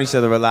around each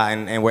other a lot,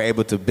 and we're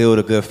able to build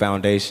a good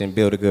foundation,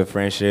 build a good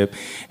friendship.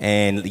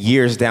 And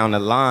years down the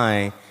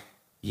line,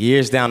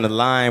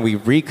 we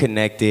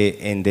reconnected,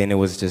 and then it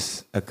was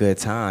just a good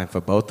time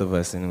for both of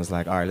us. And it was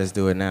like, all right, let's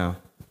do it now.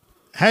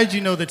 How did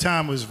you know the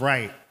time was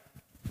right?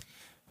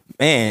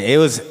 Man, it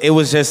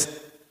was just,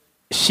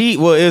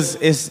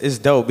 it's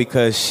dope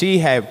because she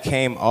had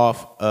came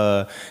off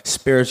a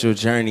spiritual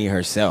journey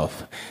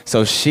herself.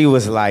 So she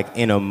was like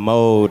in a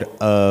mode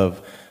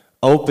of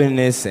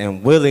openness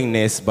and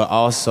willingness, but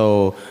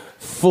also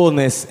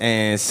fullness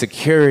and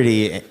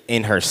security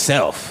in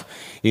herself.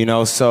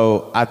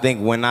 So I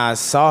think when I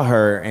saw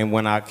her and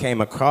when I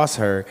came across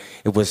her,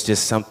 it was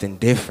just something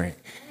different.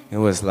 It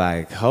was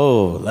like,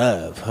 hold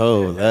up,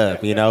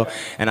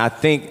 And I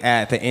think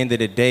at the end of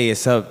the day,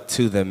 it's up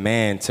to the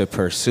man to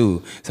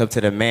pursue. It's up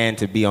to the man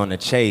to be on the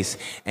chase.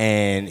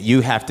 And you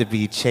have to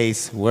be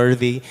chase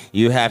worthy.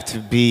 You have to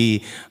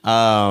be,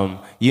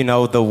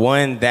 the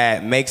one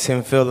that makes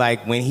him feel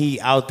like when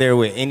he out there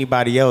with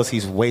anybody else,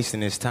 he's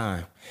wasting his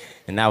time.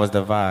 And that was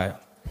the vibe.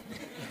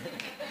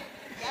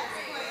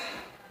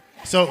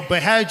 So,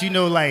 but how did you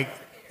know, like,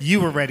 you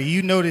were ready?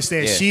 You noticed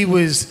that she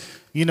was...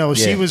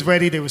 she was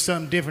ready. There was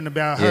something different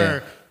about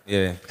her.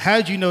 Yeah. How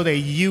did you know that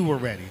you were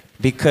ready?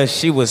 Because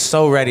she was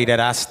so ready that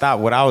I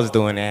stopped what I was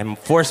doing and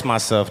forced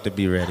myself to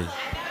be ready.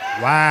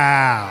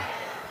 Wow.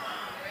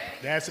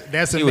 That's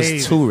amazing. She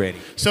was too ready.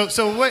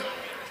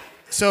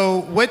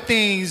 So what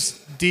things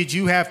did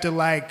you have to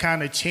like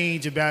kind of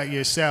change about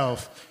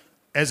yourself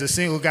as a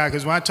single guy?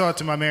 Because when I talk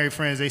to my married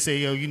friends, they say,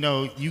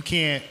 you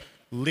can't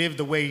live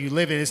the way you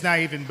live it. It's not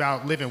even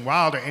about living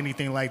wild or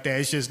anything like that.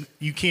 It's just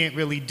you can't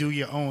really do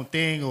your own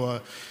thing,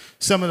 or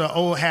some of the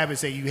old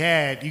habits that you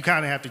had, you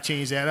kind of have to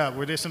change that up.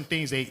 Were there some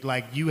things that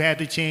like you had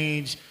to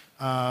change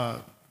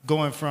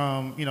going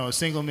from, a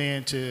single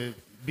man to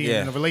being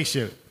in a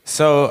relationship?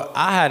 So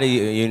I had a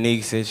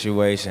unique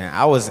situation.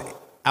 I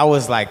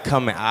was like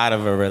coming out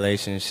of a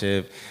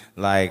relationship,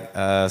 like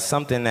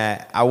something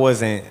that I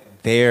wasn't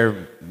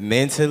there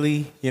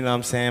mentally, you know what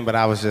I'm saying? But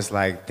I was just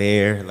like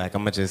there, like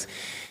I'm gonna just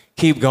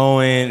keep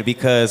going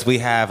because we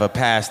have a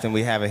past and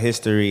we have a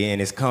history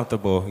and it's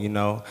comfortable,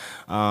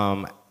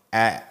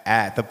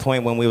 At the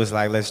point when we was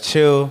like, let's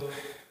chill,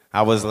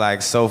 I was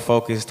like so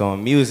focused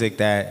on music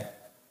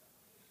that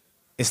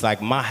it's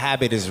like my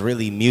habit is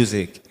really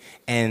music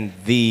and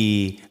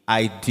the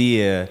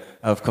idea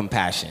of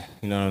compassion.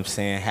 You know what I'm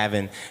saying?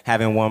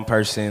 Having one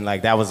person,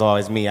 like that was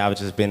always me. I was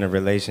just been a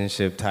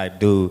relationship type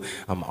dude.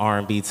 I'm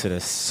R&B to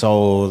the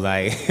soul,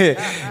 like,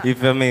 you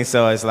feel me?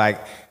 So it's like,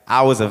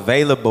 I was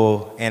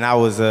available and I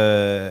was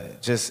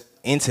just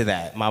into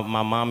that. My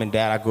mom and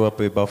dad, I grew up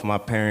with both of my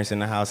parents in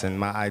the house, and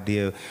my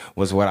idea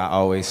was what I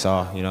always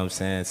saw, you know what I'm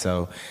saying?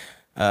 So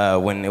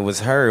when it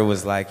was her, it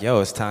was like, yo,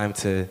 it's time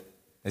to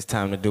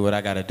do what I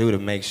gotta do to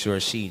make sure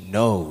she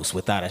knows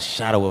without a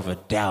shadow of a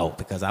doubt,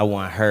 because I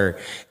want her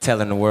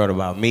telling the world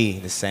about me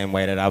the same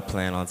way that I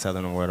plan on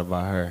telling the world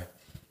about her.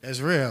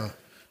 That's real.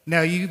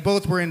 Now, you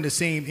both were in the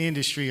same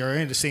industry or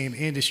in the same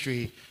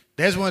industry.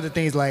 That's one of the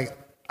things like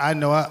I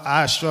know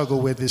I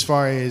struggle with as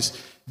far as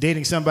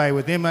dating somebody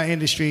within my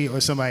industry or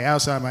somebody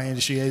outside my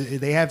industry.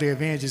 They have their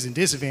advantages and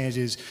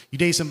disadvantages. You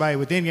date somebody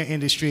within your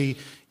industry,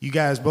 you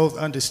guys both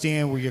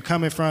understand where you're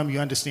coming from, you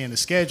understand the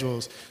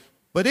schedules.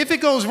 But if it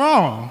goes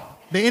wrong,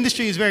 the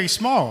industry is very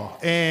small,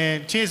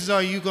 and chances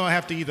are you're going to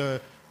have to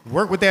either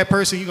work with that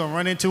person, you're going to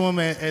run into them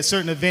at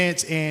certain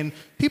events, and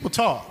people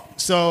talk.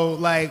 So,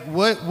 like,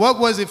 what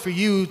was it for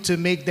you to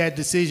make that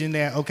decision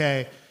that,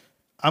 okay,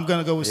 I'm going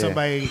to go with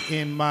somebody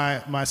in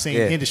my same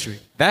industry?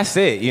 That's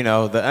it,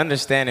 the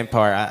understanding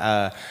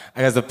part.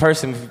 Because the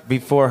person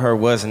before her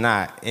was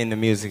not in the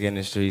music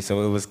industry,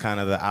 so it was kind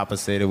of the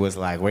opposite. It was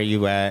like, where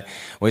you at?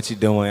 What you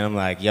doing? I'm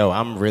like, yo,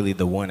 I'm really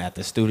the one at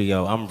the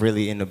studio. I'm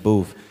really in the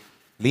booth.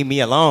 Leave me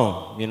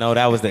alone.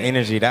 That was the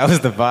energy. That was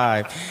the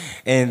vibe.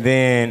 And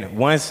then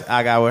once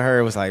I got with her,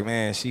 it was like,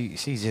 man, she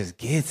just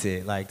gets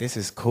it. Like, this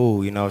is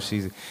cool.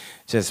 She's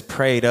just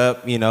prayed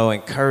up,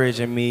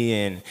 encouraging me,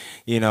 and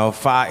she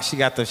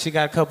got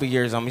a couple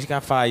years on me. She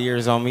got 5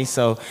 years on me,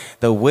 so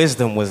the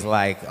wisdom was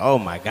like, oh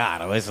my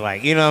God, I was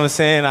like, you know what I'm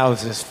saying? I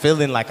was just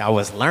feeling like I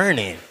was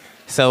learning.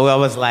 So I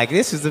was like,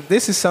 this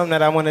is something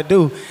that I want to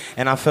do,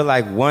 and I feel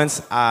like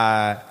once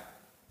I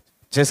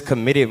just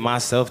committed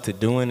myself to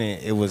doing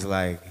it, it was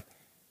like,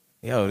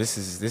 yo, this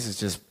is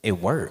just, it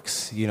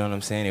works. You know what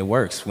I'm saying? It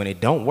works. When it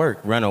don't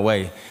work, run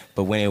away,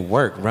 but when it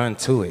work, run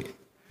to it.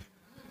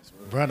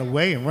 Run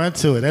away and run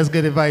to it. That's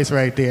good advice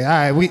right there.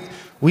 All right,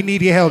 we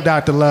need your help,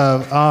 Dr.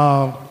 Love.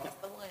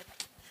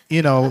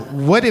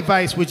 What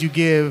advice would you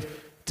give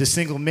to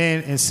single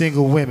men and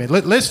single women?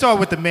 Let's start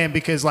with the men,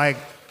 because like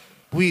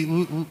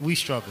we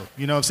struggle.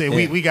 You know what I'm saying?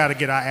 Yeah. We got to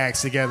get our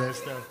acts together and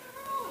stuff.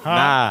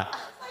 Nah.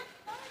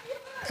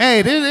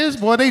 Hey, this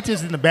boy, they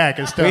just in the back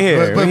and stuff. We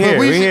here, but we here,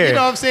 we we should, here. you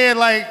know what I'm saying?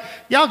 Like,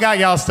 y'all got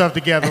y'all stuff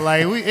together.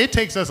 Like, it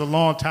takes us a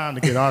long time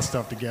to get our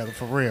stuff together,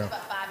 for real.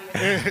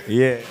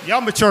 Yeah.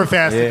 Y'all mature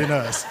faster Yeah. than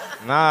us.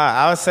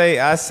 Nah, I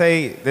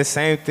say the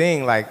same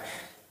thing. Like,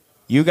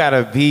 you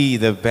gotta be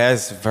the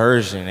best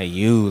version of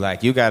you.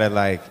 Like, you gotta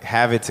like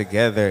have it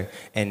together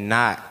and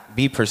not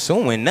be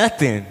pursuing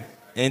nothing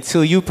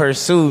until you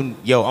pursue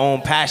your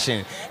own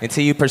passion,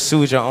 until you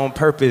pursue your own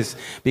purpose.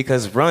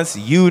 Because once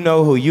you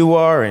know who you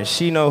are and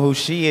she know who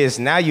she is,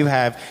 now you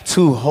have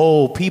two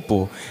whole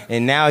people,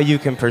 and now you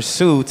can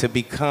pursue to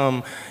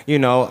become, you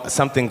know,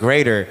 something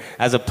greater,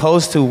 as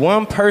opposed to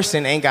one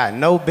person ain't got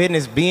no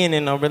business being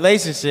in a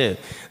relationship.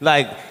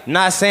 Like,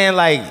 not saying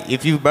like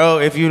if you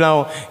don't,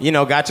 you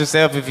know, got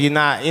yourself, if you're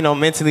not, you know,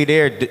 mentally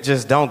there,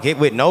 just don't get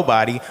with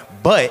nobody.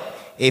 But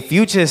if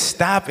you just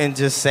stop and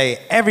just say,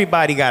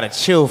 everybody gotta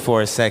chill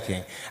for a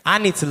second. I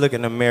need to look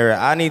in the mirror.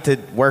 I need to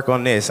work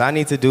on this. I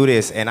need to do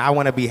this. And I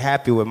wanna be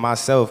happy with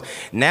myself.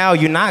 Now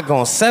you're not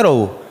gonna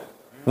settle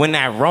when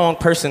that wrong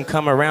person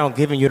come around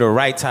giving you the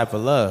right type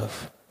of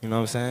love. You know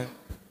what I'm saying?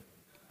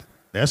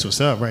 That's what's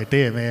up right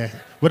there, man.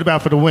 What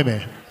about for the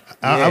women?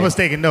 I Yeah. was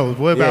taking notes.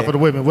 What about Yeah. for the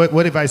women?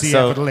 What advice do you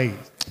have for the ladies?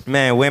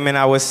 Man, women,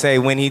 I would say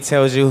when he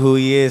tells you who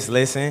he is,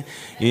 listen,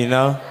 you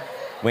know?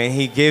 When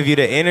he give you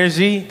the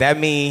energy, that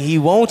means he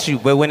wants you.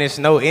 But when there's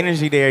no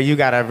energy there, you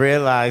gotta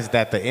realize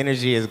that the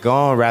energy is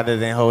gone rather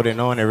than holding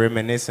on and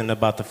reminiscing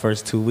about the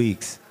first 2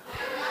 weeks.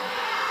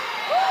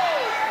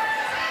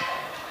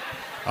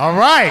 All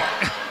right.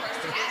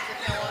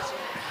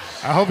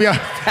 I hope y'all.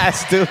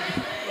 That's too.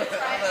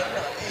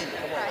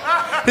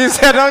 He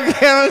said, don't give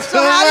him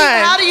So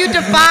how do you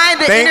define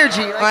the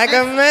energy? Like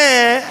a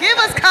man. Give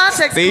us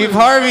context. Steve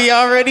clues. Harvey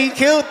already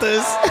killed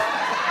us.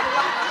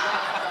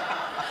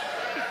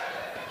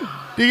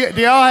 Do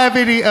y'all have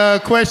any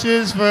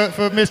questions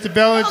for Mr.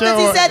 Bellinger? Because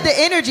he or- said the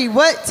energy.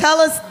 What? Tell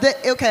us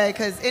the. Okay,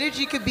 because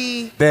energy could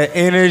be. The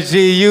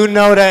energy, you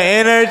know the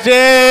energy.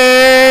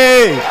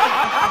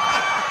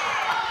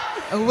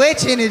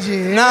 Which energy?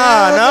 No.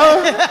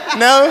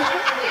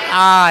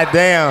 Ah,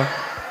 damn.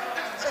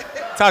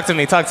 Talk to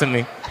me.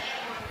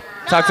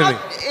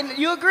 And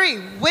you agree?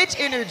 Which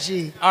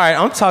energy? All right,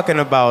 I'm talking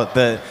about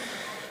the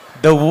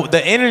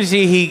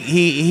energy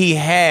he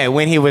had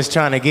when he was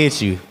trying to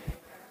get you.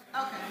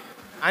 Okay.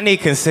 I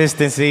need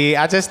consistency.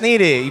 I just need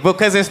it.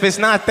 Because if it's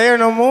not there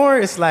no more,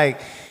 it's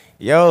like,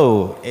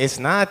 yo, it's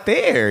not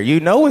there. You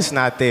know it's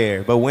not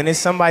there. But when it's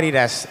somebody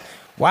that's,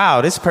 wow,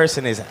 this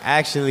person is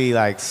actually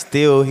like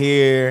still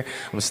here.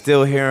 I'm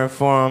still hearing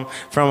from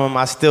him.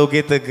 I still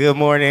get the good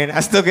morning.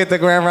 I still get the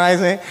grand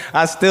rising.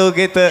 I still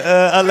get the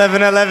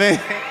 11:11.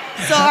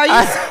 So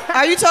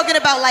are you talking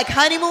about like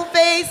honeymoon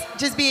phase,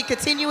 just being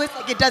continuous,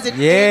 like it doesn't?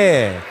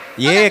 Yeah,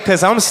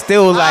 because I'm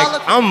still like,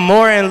 I'm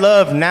more in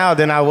love now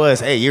than I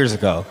was 8 years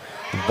ago.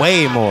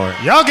 Way more.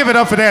 Y'all give it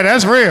up for that.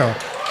 That's real.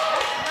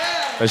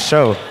 For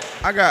sure.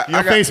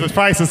 Your face was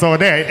priceless on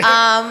that.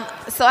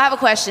 So I have a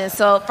question.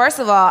 So first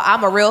of all,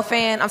 I'm a real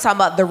fan. I'm talking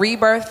about the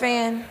Rebirth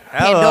fan.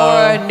 Hello.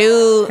 Pandora,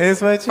 Nude,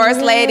 Here's what you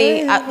First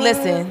Lady.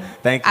 Listen.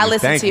 Thank you, I listen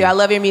thank to you. you. I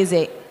love your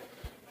music.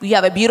 You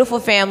have a beautiful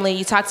family.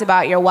 You talked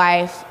about your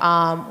wife.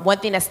 One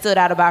thing that stood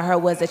out about her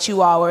was that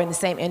you all were in the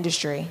same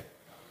industry.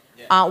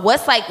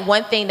 What's like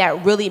one thing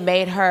that really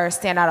made her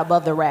stand out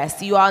above the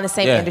rest? You all in the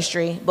same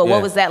industry, but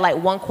what was that like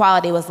one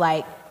quality was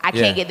like, I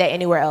can't get that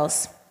anywhere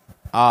else?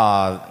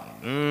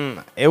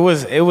 It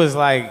was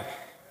like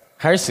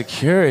her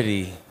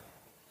security.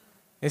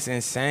 It's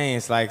insane.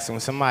 It's like when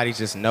somebody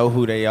just know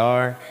who they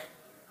are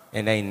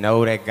and they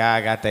know that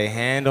God got their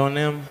hand on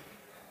them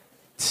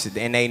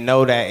and they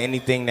know that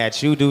anything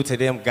that you do to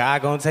them,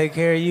 God gonna take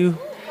care of you.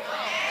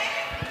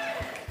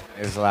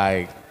 It's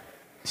like,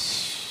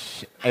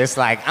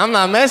 I'm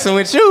not messing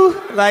with you.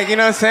 Like, you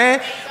know what I'm saying?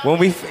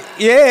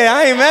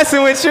 I ain't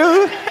messing with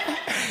you.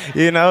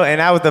 You know,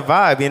 and that was the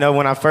vibe. You know,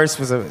 when I first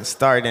was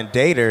starting to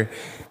date her,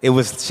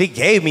 she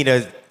gave me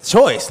the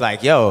choice.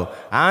 Like, yo,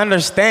 I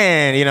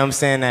understand, you know what I'm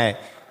saying,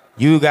 that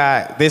you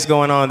got this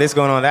going on, that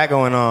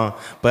going on,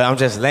 but I'm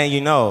just letting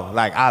you know,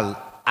 like,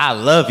 I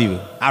love you.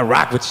 I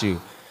rock with you.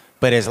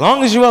 But as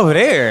long as you over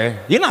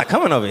there, you're not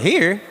coming over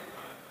here.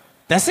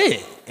 That's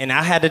it. And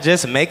I had to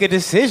just make a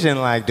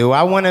decision, like, do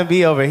I want to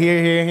be over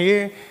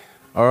here,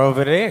 or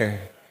over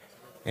there?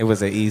 It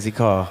was an easy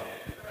call.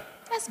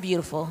 That's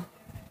beautiful.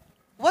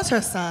 What's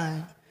her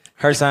sign?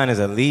 Her sign is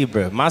a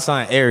Libra. My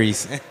sign,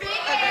 Aries.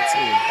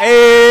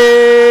 Hey,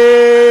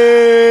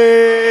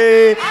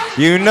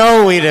 you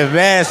know we the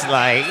best,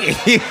 like.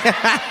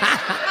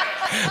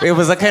 It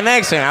was a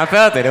connection. I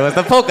felt it. It was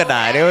the polka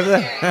dot. It was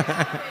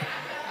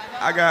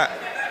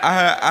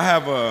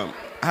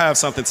I have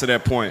something to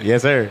that point.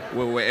 Yes, sir.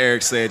 What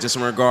Eric said, just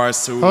in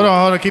regards to Hold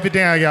on. Keep it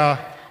down, y'all.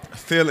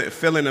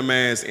 feeling a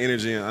man's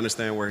energy and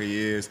understand where he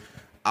is.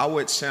 I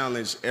would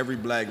challenge every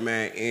black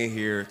man in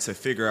here to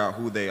figure out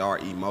who they are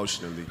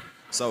emotionally.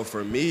 So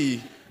for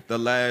me, the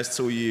last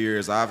 2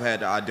 years, I've had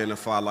to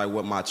identify like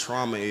what my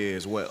trauma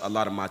is, what a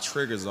lot of my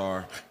triggers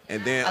are,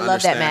 and then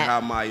understand how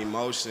my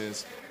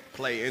emotions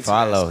play into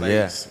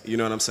that space. You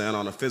know what I'm saying?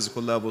 On a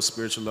physical level,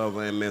 spiritual level,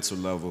 and mental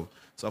level.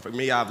 So for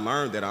me, I've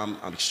learned that I'm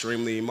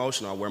extremely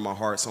emotional. I wear my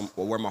heart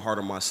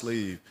on my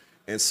sleeve,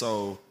 and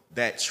so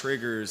that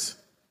triggers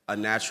a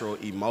natural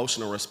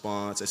emotional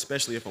response,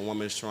 especially if a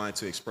woman is trying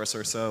to express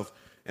herself.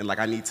 And like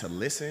I need to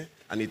listen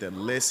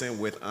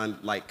with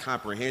like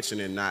comprehension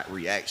and not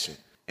reaction.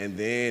 And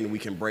then we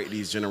can break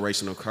these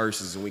generational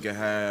curses, and we can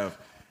have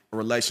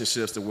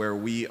relationships to where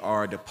we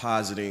are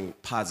depositing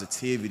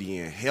positivity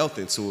and health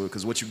into it.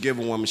 Because what you give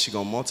a woman, she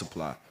gonna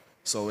multiply.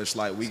 So it's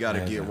like we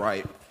gotta get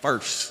right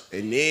first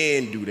and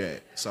then do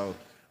that. So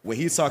when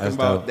he's talking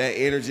about that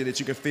energy that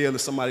you can feel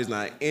if somebody's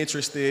not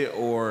interested,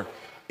 or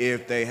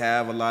if they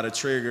have a lot of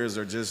triggers,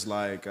 or just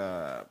like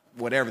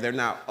whatever, they're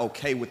not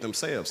okay with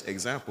themselves.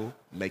 Example,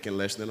 making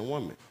less than a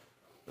woman.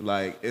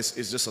 Like it's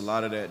just a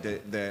lot of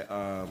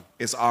that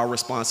it's our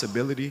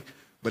responsibility,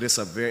 but it's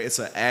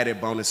an added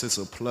bonus. It's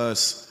a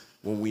plus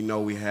when we know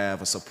we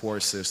have a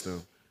support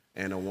system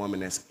and a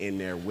woman that's in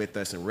there with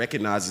us and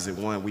recognizes it.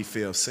 One, we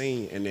feel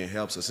seen, and then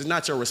helps us. It's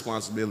not your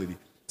responsibility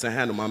to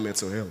handle my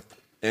mental health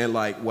and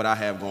like what I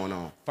have going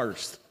on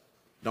first.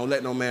 Don't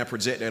let no man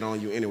project that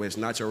on you anyway. It's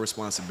not your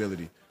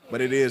responsibility,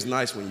 but it is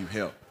nice when you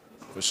help,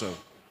 for sure.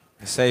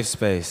 A safe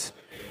space.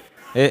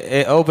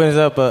 It opens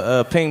up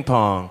a ping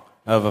pong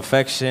of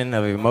affection,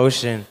 of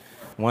emotion.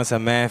 Once a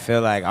man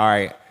feel like, all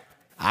right,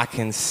 I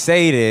can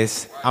say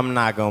this, I'm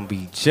not gonna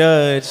be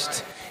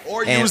judged.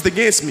 Or used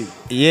against me.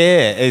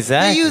 Yeah,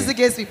 exactly. The used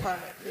against me part.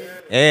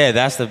 Yeah,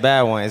 that's the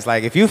bad one. It's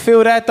like if you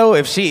feel that though,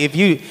 if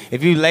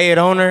you lay it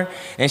on her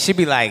and she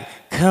be like,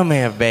 come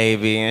here,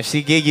 baby, and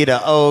she give you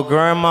the old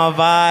grandma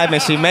vibe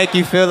and she make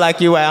you feel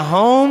like you at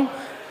home,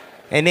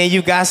 and then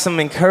you got some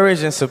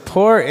encouraging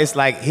support, it's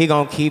like he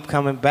gonna keep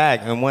coming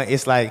back. And when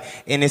it's like,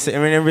 and it's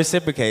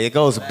reciprocate. It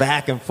goes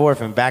back and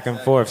forth and back and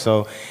forth.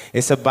 So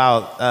it's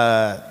about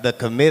the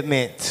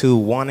commitment to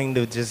wanting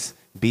to just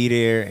be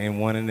there and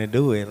wanting to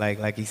do it,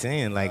 like he's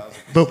saying, like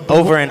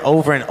over and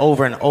over and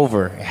over and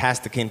over. It has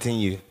to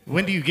continue.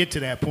 When do you get to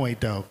that point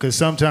though? Because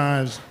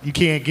sometimes you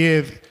can't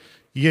give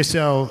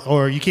yourself,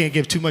 or you can't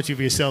give too much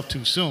of yourself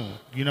too soon.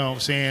 You know what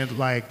I'm saying?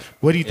 Like,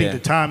 what do you think the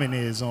timing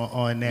is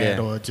on that,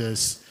 or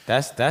just?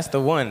 That's the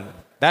one.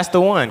 That's the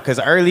one. Because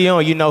early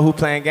on, you know who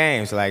playing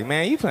games. Like,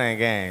 man, you playing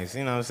games.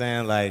 You know what I'm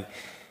saying? Like,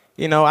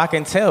 you know, I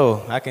can tell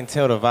the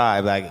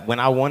vibe. Like, when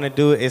I want to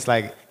do it, it's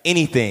like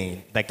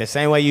anything. Like the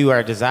same way you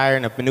are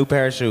desiring a new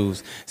pair of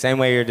shoes, same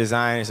way you're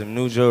desiring some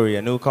new jewelry,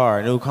 a new car,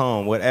 a new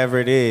comb, whatever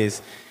it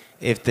is.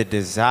 If the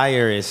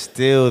desire is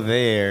still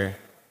there,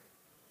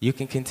 you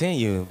can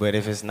continue. But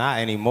if it's not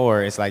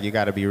anymore, it's like you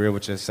got to be real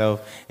with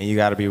yourself, and you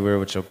got to be real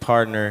with your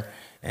partner,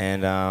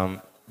 and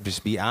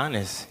just be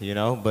honest, you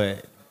know.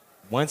 But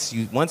once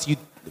you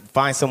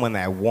find someone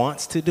that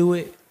wants to do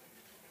it,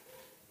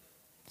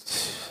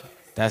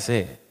 that's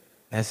it.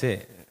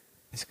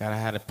 It's gotta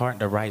have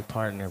the right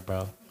partner,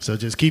 bro. So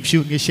just keep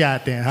shooting your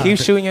shot then, huh? Keep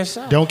shooting your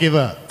shot. Don't give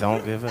up.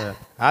 Don't give up.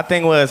 My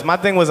thing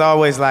was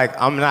always like,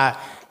 I'm not,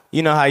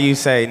 you know how you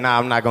say, nah,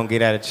 I'm not gonna get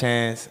that a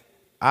chance.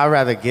 I'd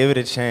rather give it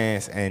a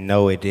chance and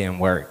know it didn't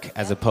work,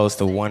 as opposed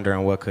to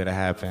wondering what could have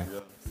happened.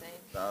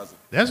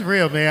 That's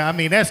real, man. I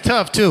mean, that's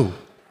tough too.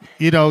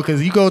 You know,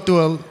 because you go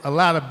through a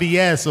lot of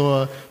BS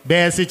or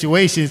bad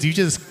situations. You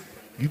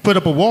put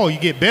up a wall, you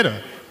get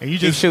bitter. And you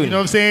just, you know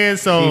what I'm saying?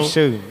 So, keep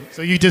shooting.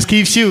 So you just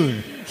keep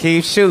shooting.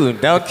 Keep shooting.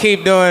 Don't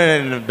keep doing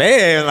it in the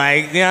bed.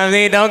 Like, you know what I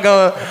mean? Don't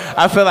go.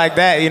 I feel like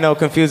that, you know,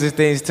 confuses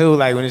things too.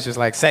 Like when it's just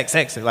like sex,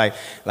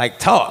 like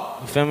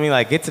talk. You feel me?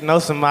 Like get to know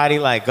somebody.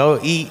 Like go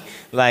eat.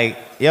 Like,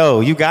 yo,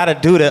 you gotta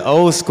do the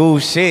old school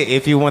shit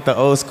if you want the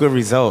old school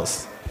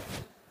results.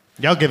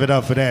 Y'all give it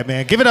up for that,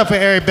 man. Give it up for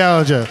Eric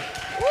Bellinger.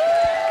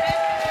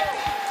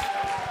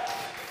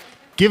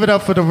 Give it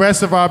up for the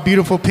rest of our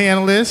beautiful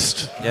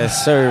panelists.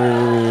 Yes,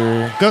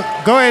 sir. Go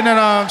ahead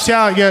and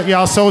shout out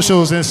y'all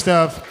socials and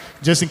stuff,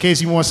 just in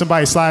case you want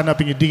somebody sliding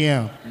up in your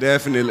DM.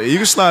 Definitely. You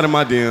can slide in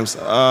my DMs.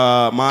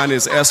 Mine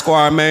is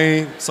Esquire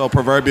Maine, so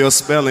proverbial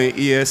spelling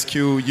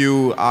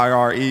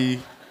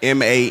ESQUIREMANE,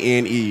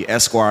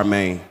 Esquire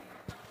Maine.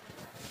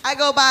 I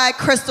go by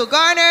Crystal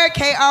Garner,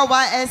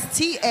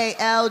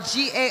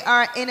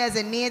 KRYSTALGARN as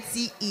in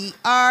Nancy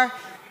ER,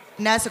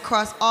 and that's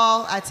across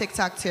all. I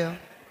TikTok too.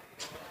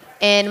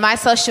 And my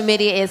social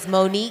media is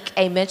Monique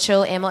A.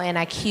 Mitchell,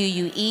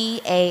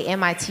 MONIQUE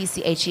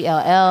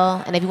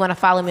AMITCHELL. And if you want to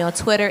follow me on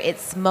Twitter,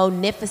 it's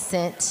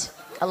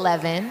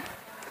Monificent11.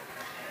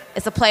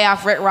 It's a play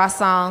off Rick Ross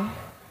song,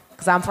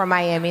 because I'm from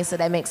Miami, so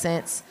that makes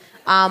sense.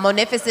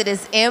 Monificent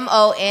is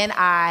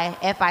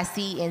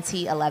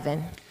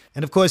MONIFICENT11.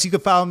 And of course, you can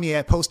follow me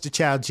at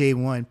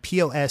PosterChildJ1,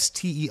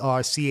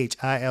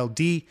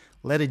 POSTERCHILD.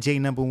 Letter J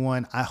number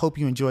 1. I hope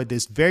you enjoyed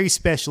this very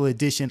special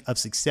edition of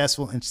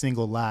Successful and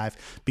Single Live.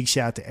 Big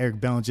shout out to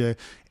Eric Bellinger,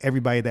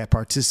 everybody that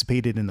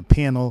participated in the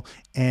panel,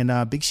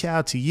 and big shout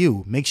out to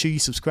you. Make sure you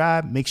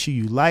subscribe, make sure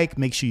you like,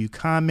 make sure you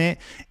comment,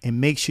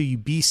 and make sure you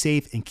be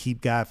safe and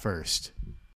keep God first.